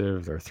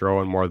aggressive. They're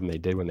throwing more than they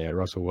did when they had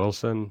Russell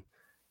Wilson.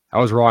 I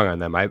was wrong on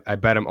them. I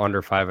bet them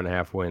under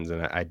 5.5 wins,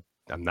 and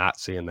I'm not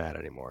seeing that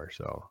anymore.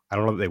 So I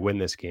don't know if they win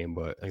this game,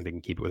 but I think they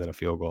can keep it within a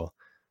field goal.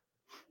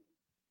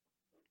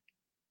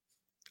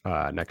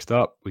 Next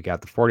up, we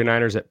got the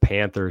 49ers at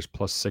Panthers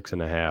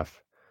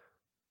 +6.5.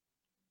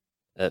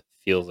 That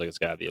feels like it's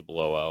got to be a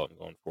blowout. I'm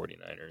going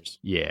 49ers.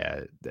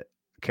 Yeah.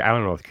 I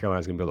don't know if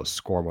Carolina's going to be able to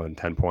score more than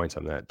 10 points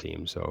on that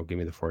team. So give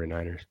me the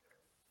 49ers.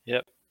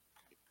 Yep.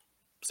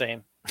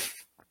 Same.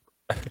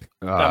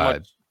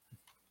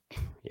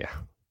 Yeah.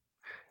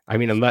 I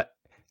mean,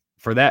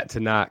 for that to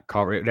not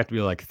cover, it would have to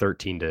be like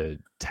 13-10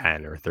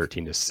 or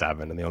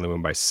 13-7, and they only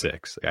win by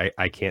 6.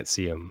 I can't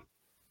see them.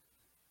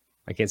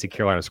 I can't see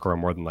Carolina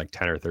scoring more than like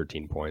 10 or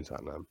 13 points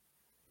on them.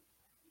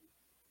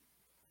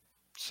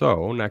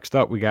 So next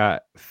up, we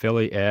got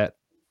Philly at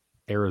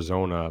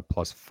Arizona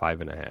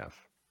 +5.5.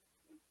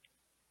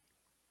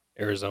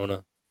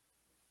 Arizona.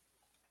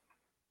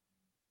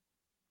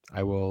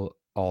 I will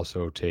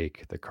also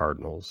take the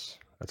Cardinals.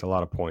 That's a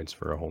lot of points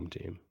for a home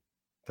team.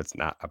 That's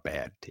not a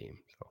bad team.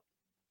 So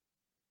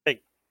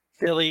take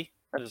Philly.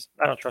 I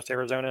don't trust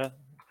Arizona.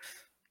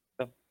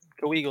 So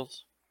go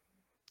Eagles.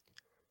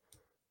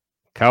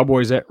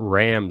 Cowboys at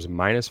Rams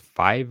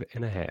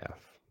 -5.5.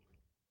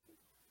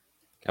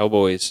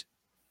 Cowboys.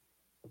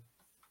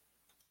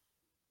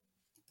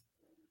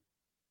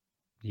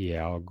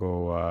 Yeah, I'll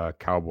go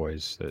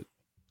Cowboys.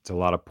 It's a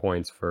lot of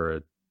points for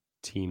a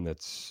team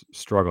that's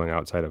struggling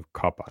outside of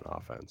Cup on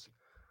offense.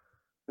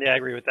 Yeah, I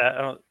agree with that.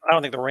 I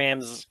don't think the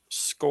Rams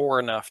score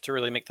enough to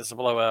really make this a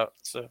blowout.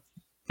 So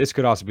this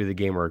could also be the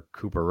game where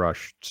Cooper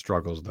Rush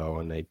struggles though,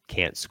 and they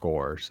can't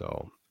score.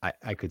 So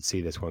I could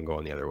see this one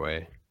going the other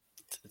way.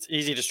 It's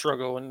easy to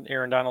struggle when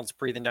Aaron Donald's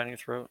breathing down your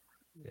throat.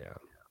 Yeah.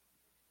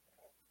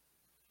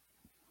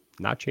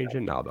 Not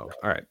changing now though.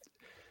 All right.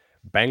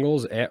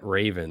 Bengals at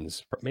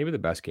Ravens. Maybe the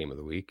best game of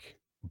the week.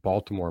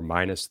 Baltimore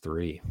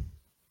 -3.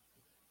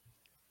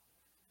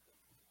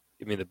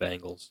 Give me the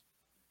Bengals.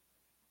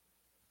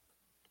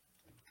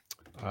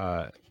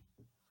 I'm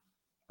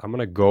going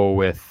to go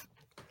with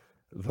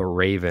the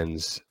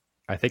Ravens.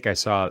 I think I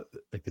saw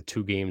like the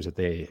 2 games that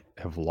they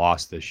have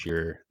lost this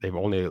year. They've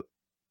only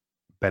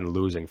been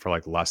losing for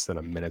like less than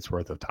a minute's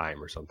worth of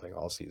time or something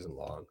all season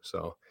long.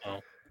 So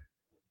I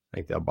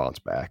think they'll bounce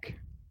back.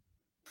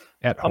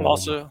 At home.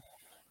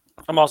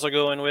 I'm also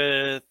going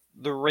with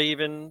the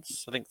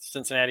Ravens. I think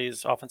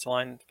Cincinnati's offensive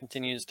line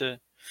continues to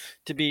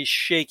be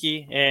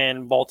shaky,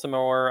 and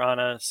Baltimore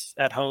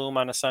at home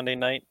on a Sunday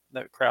night,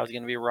 that crowd's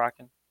going to be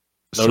rocking.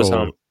 Notice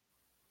how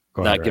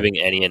I'm not giving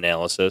any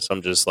analysis.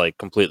 I'm just like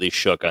completely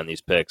shook on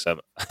these picks. I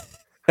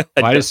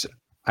just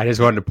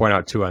wanted to point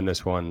out too on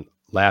this one.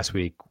 Last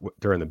week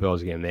during the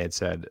Bills game, they had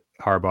said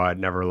Harbaugh had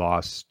never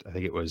lost. I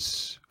think it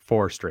was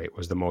 4 straight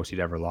was the most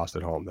he'd ever lost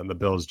at home. Then the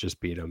Bills just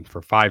beat him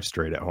for 5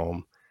 straight at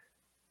home.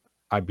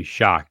 I'd be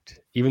shocked,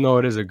 even though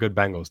it is a good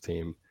Bengals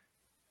team.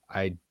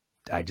 I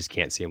just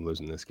can't see him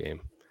losing this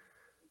game.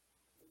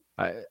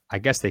 I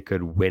guess they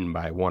could win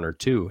by 1 or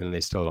 2, and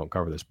they still don't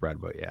cover the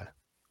spread. But yeah,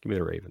 give me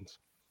the Ravens.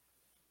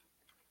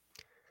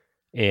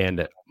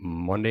 And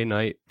Monday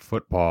Night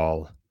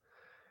Football,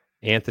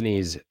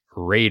 Anthony's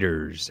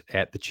Raiders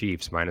at the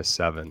Chiefs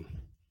 -7.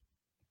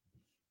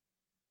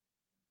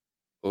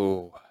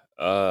 Oh,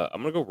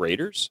 I'm gonna go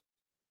Raiders.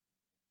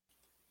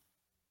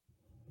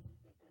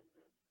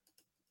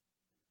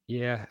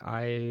 Yeah,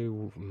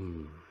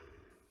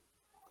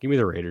 give me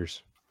the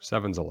Raiders.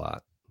 7's a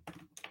lot.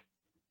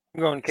 I'm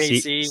going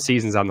KC.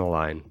 Season's on the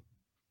line.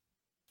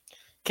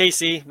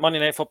 KC, Monday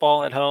Night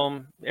Football at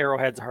home.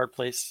 Arrowhead's a hard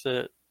place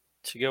to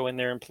go in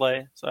there and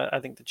play. So I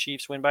think the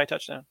Chiefs win by a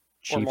touchdown.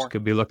 Chiefs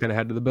could be looking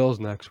ahead to the Bills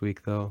next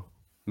week, though.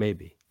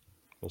 Maybe.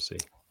 We'll see.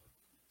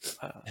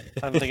 I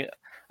don't think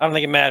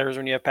it matters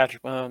when you have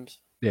Patrick Mahomes.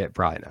 Yeah,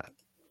 probably not.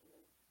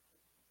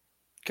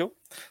 Cool.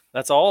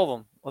 That's all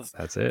of them.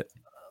 That's it.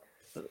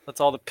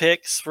 That's all the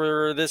picks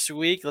for this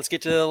week. Let's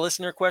get to the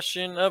listener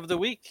question of the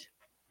week.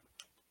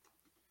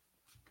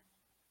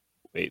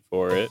 Wait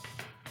for it.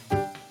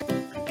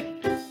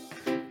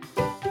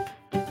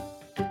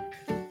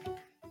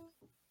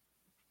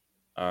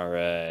 All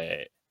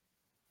right.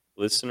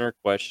 Listener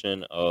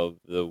question of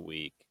the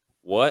week.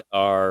 What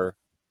are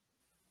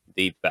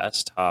the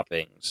best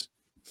toppings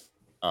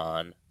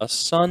on a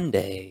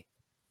Sunday?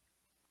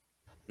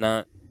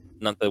 Not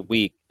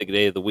the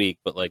day of the week,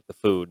 but like the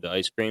food, the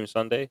ice cream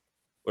sundae.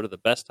 What are the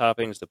best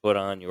toppings to put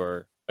on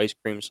your ice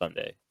cream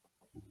sundae?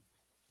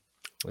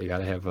 Well, you got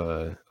to have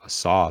a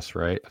sauce,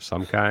 right? Of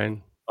some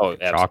kind. Oh,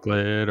 like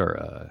chocolate or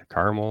a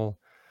caramel.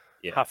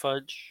 Yeah. Hot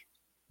fudge.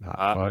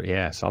 Hot fudge.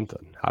 Yeah,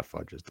 something. Hot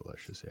fudge is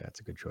delicious. Yeah,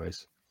 it's a good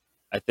choice.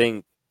 I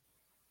think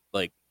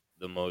like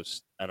the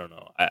most, I don't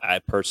know.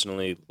 I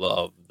personally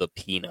love the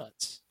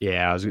peanuts.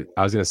 Yeah, I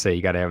was gonna say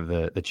you got to have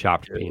the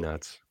chopped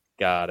peanuts.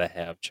 Gotta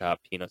have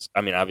chopped peanuts.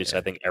 I mean, obviously,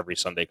 I think every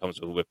Sunday comes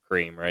with whipped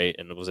cream, right?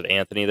 And was it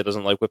Anthony that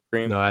doesn't like whipped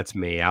cream? No, that's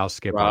me. I'll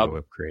skip on the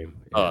whipped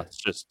cream. Yeah. Oh, it's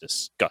just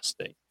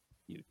disgusting.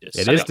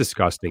 It is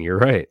disgusting. You're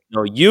right.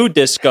 No, you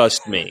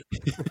disgust me.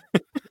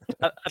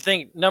 I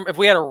think if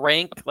we had a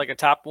rank like a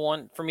top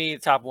one, for me,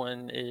 the top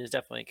one is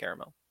definitely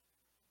caramel.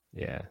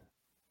 Yeah,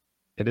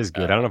 it is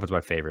good. I don't know if it's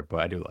my favorite, but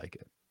I do like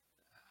it.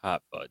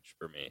 Hot fudge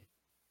for me.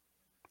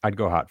 I'd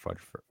go hot fudge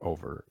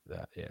over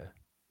that. Yeah.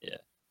 Yeah.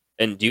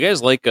 And do you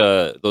guys like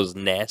those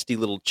nasty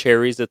little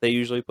cherries that they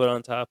usually put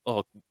on top?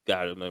 Oh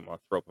God, it made my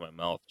throw up in my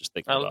mouth just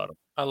thinking about them.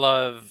 I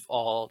love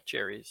all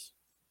cherries.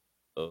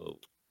 Oh.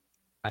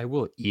 I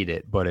will eat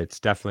it, but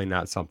it's definitely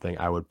not something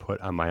I would put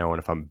on my own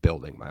if I'm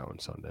building my own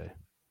sundae.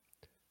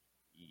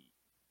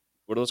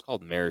 What are those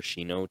called?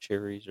 Maraschino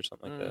cherries or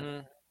something like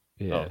that?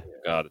 Yeah. Oh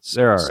God, it's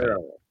so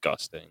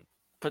disgusting.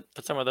 Put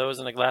some of those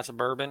in a glass of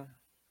bourbon.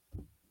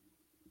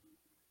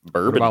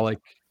 What about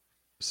like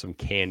some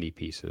candy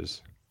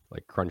pieces,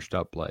 like crunched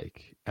up,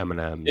 like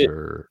M&Ms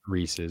or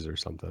Reese's or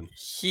something?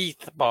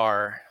 Heath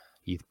bar.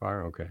 Heath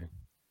bar, okay.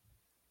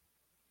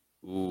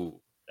 Ooh,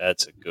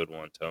 that's a good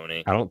one,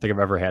 Tony. I don't think I've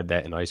ever had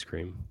that in ice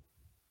cream.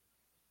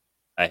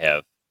 I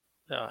have.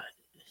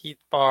 Heath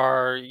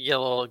bar,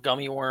 yellow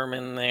gummy worm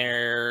in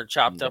there,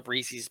 chopped up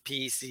Reese's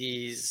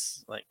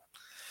Pieces. Like,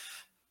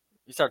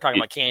 you start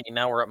talking about candy,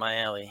 now we're up my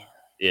alley.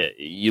 Yeah,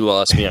 you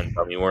lost me on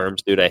gummy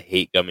worms, dude. I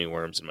hate gummy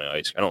worms in my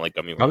ice cream. I don't like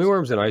gummy worms. Gummy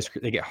worms in ice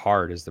cream, they get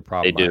hard is the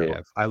problem they do. I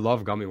have. I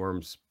love gummy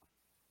worms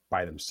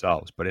by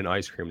themselves, but in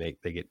ice cream,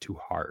 they get too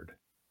hard.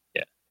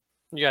 Yeah.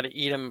 You got to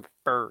eat them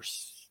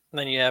first. And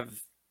then you have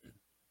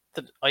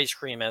the ice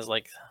cream as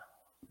like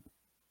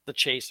the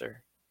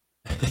chaser.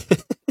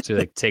 So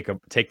like take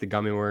the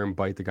gummy worm,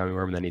 bite the gummy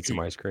worm, and then eat some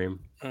ice cream.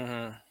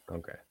 Mm-hmm.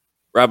 Okay.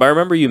 Rob, I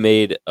remember you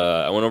made.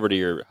 I went over to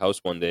your house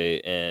one day,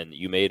 and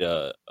you made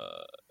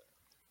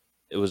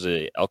it was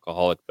a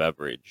alcoholic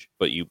beverage,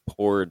 but you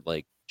poured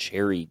like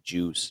cherry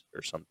juice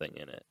or something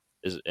in it.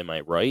 Am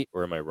I right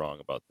or am I wrong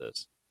about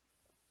this?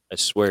 I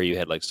swear you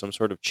had like some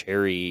sort of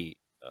cherry.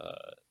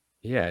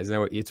 Yeah, isn't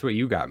that it's what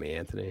you got me,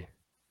 Anthony?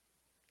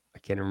 I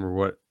can't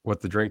remember what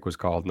the drink was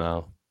called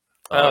now.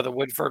 Oh, the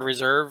Woodford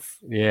Reserve.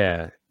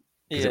 Yeah.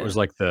 Because it was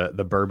like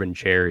the bourbon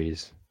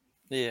cherries.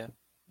 Yeah.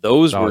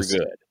 Those were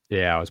good.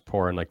 Yeah, I was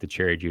pouring like the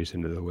cherry juice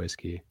into the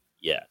whiskey.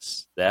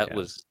 Yes. That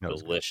was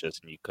delicious,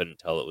 and you couldn't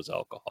tell it was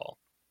alcohol.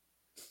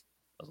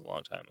 That was a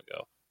long time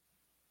ago.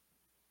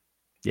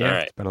 Yeah,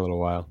 It's been a little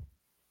while.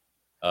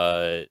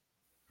 Are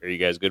you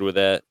guys good with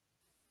that?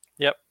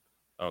 Yep.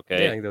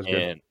 Okay. Yeah, I think that was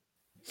good.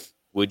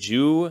 Would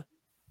you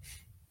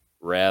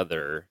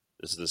rather,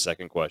 this is the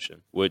second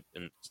question,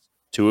 and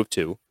 2 of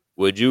 2,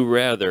 would you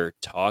rather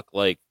talk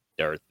like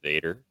Darth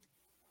Vader?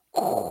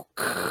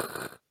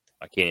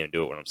 I can't even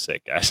do it when I'm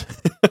sick, guys.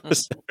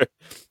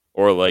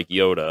 Or like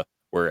Yoda,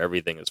 where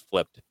everything is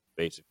flipped,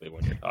 basically,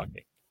 when you're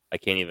talking. I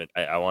can't even,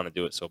 I want to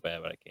do it so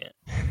bad, but I can't.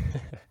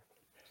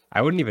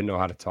 I wouldn't even know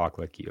how to talk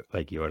like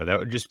Yoda. That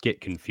would just get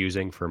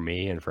confusing for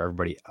me and for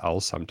everybody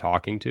else I'm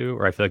talking to.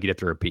 Or I feel like you'd have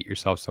to repeat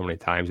yourself so many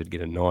times, it'd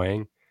get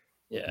annoying.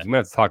 Yeah. You might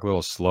have to talk a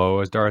little slow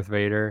as Darth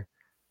Vader,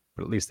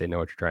 but at least they know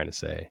what you're trying to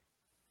say.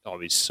 Oh,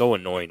 it'd be so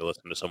annoying to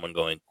listen to someone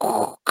going.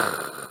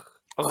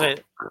 Okay.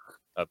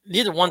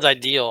 Neither one's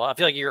ideal. I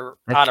feel like you're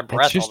out of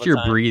breath. It's just all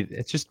the time.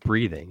 It's just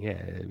breathing.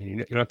 Yeah, I mean,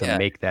 you don't have to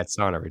make that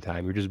sound every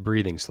time. You're just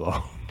breathing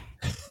slow.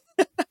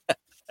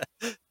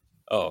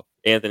 Oh,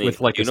 Anthony,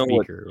 with like do you know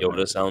what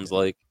Yoda sounds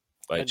like?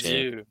 I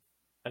do.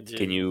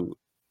 Can you,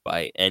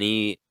 by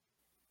any?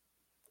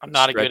 I'm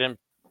not a good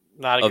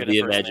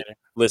impersonator.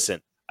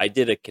 Listen, I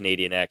did a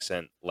Canadian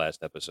accent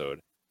last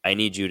episode. I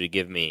need you to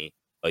give me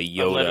A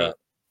Yoda.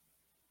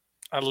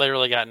 I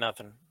literally got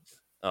nothing.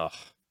 Oh,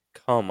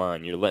 come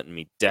on. You're letting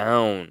me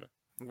down.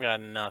 I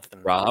got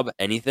nothing. Rob,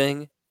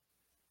 anything?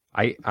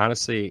 I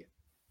honestly,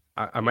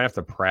 I might have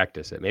to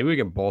practice it. Maybe we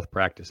can both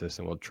practice this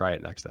and we'll try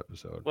it next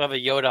episode. We'll have a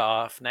Yoda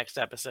off next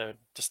episode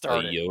to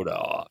start it. Yoda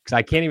off. Because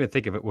I can't even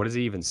think of it. What does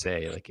he even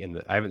say? Like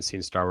I haven't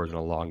seen Star Wars in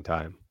a long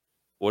time.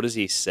 What does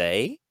he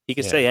say? He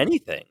can say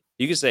anything.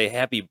 You can say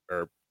happy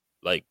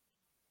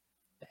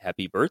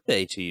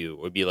birthday to you. It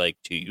would be like,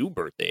 to you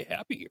birthday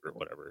happy or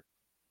whatever.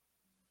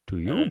 To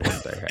you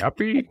birthday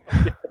happy?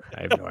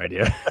 I have no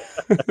idea.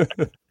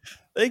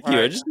 Thank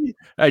you.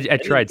 Right. I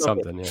tried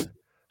something. Yeah.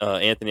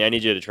 Anthony, I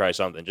need you to try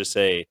something. Just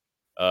say,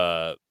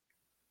 the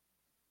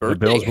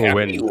Bills will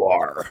win. You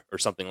are, or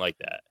something like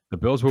that. The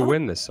Bills will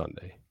win this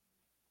Sunday.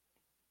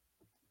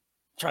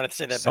 Trying to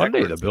say that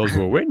Sunday, backwards. the Bills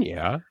will win.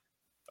 Yeah.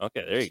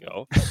 Okay, there you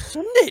go.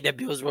 Sunday, the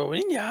Bills will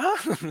win. Yeah.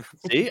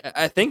 See,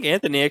 I think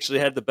Anthony actually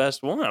had the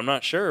best one. I'm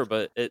not sure,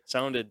 but it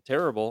sounded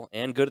terrible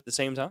and good at the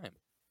same time.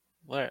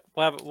 We'll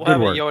have a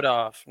Yoda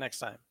off next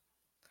time.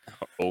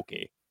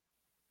 Okay.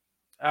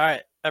 All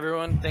right,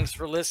 everyone. Thanks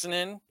for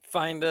listening.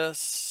 Find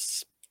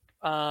us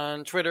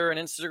on Twitter and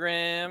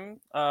Instagram.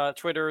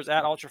 Twitter is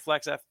at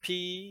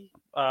UltraflexFP.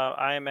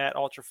 I am at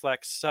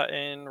Ultraflex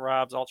Sutton.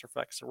 Rob's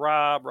Ultraflex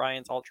Rob.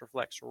 Ryan's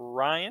Ultraflex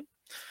Ryan.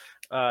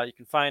 You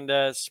can find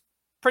us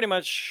pretty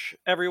much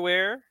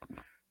everywhere.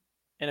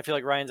 And I feel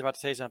like Ryan's about to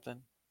say something.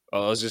 I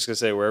was just gonna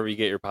say, wherever you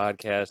get your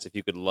podcast, if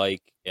you could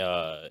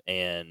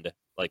and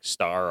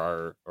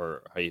star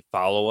or how you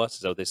follow us,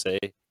 is that what they say?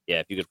 Yeah,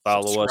 if you could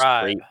follow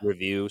us, rate,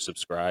 review,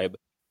 subscribe,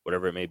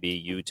 whatever it may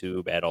be.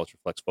 YouTube at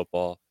Ultraflex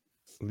Football.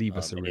 Leave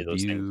us a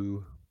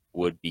review.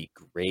 Would be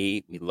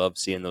great. We love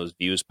seeing those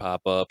views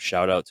pop up.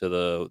 Shout out to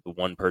the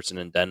one person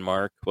in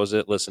Denmark. Was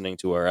it listening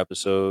to our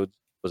episodes?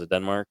 Was it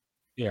Denmark?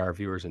 Yeah, our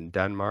viewers in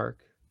Denmark.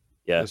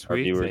 Yeah, this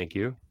week. Thank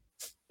you.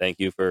 Thank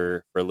you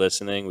for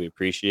listening. We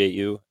appreciate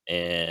you.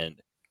 And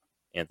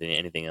Anthony,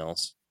 anything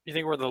else? You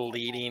think we're the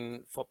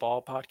leading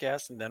football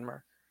podcast in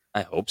Denmark?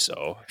 I hope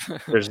so.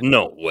 There's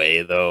no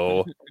way,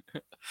 though.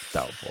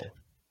 Doubtful.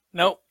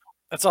 Nope.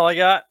 That's all I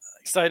got.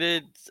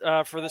 Excited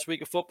for this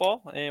week of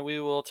football, and we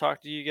will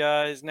talk to you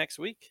guys next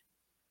week.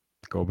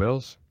 Go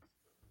Bills.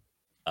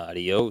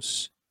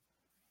 Adios.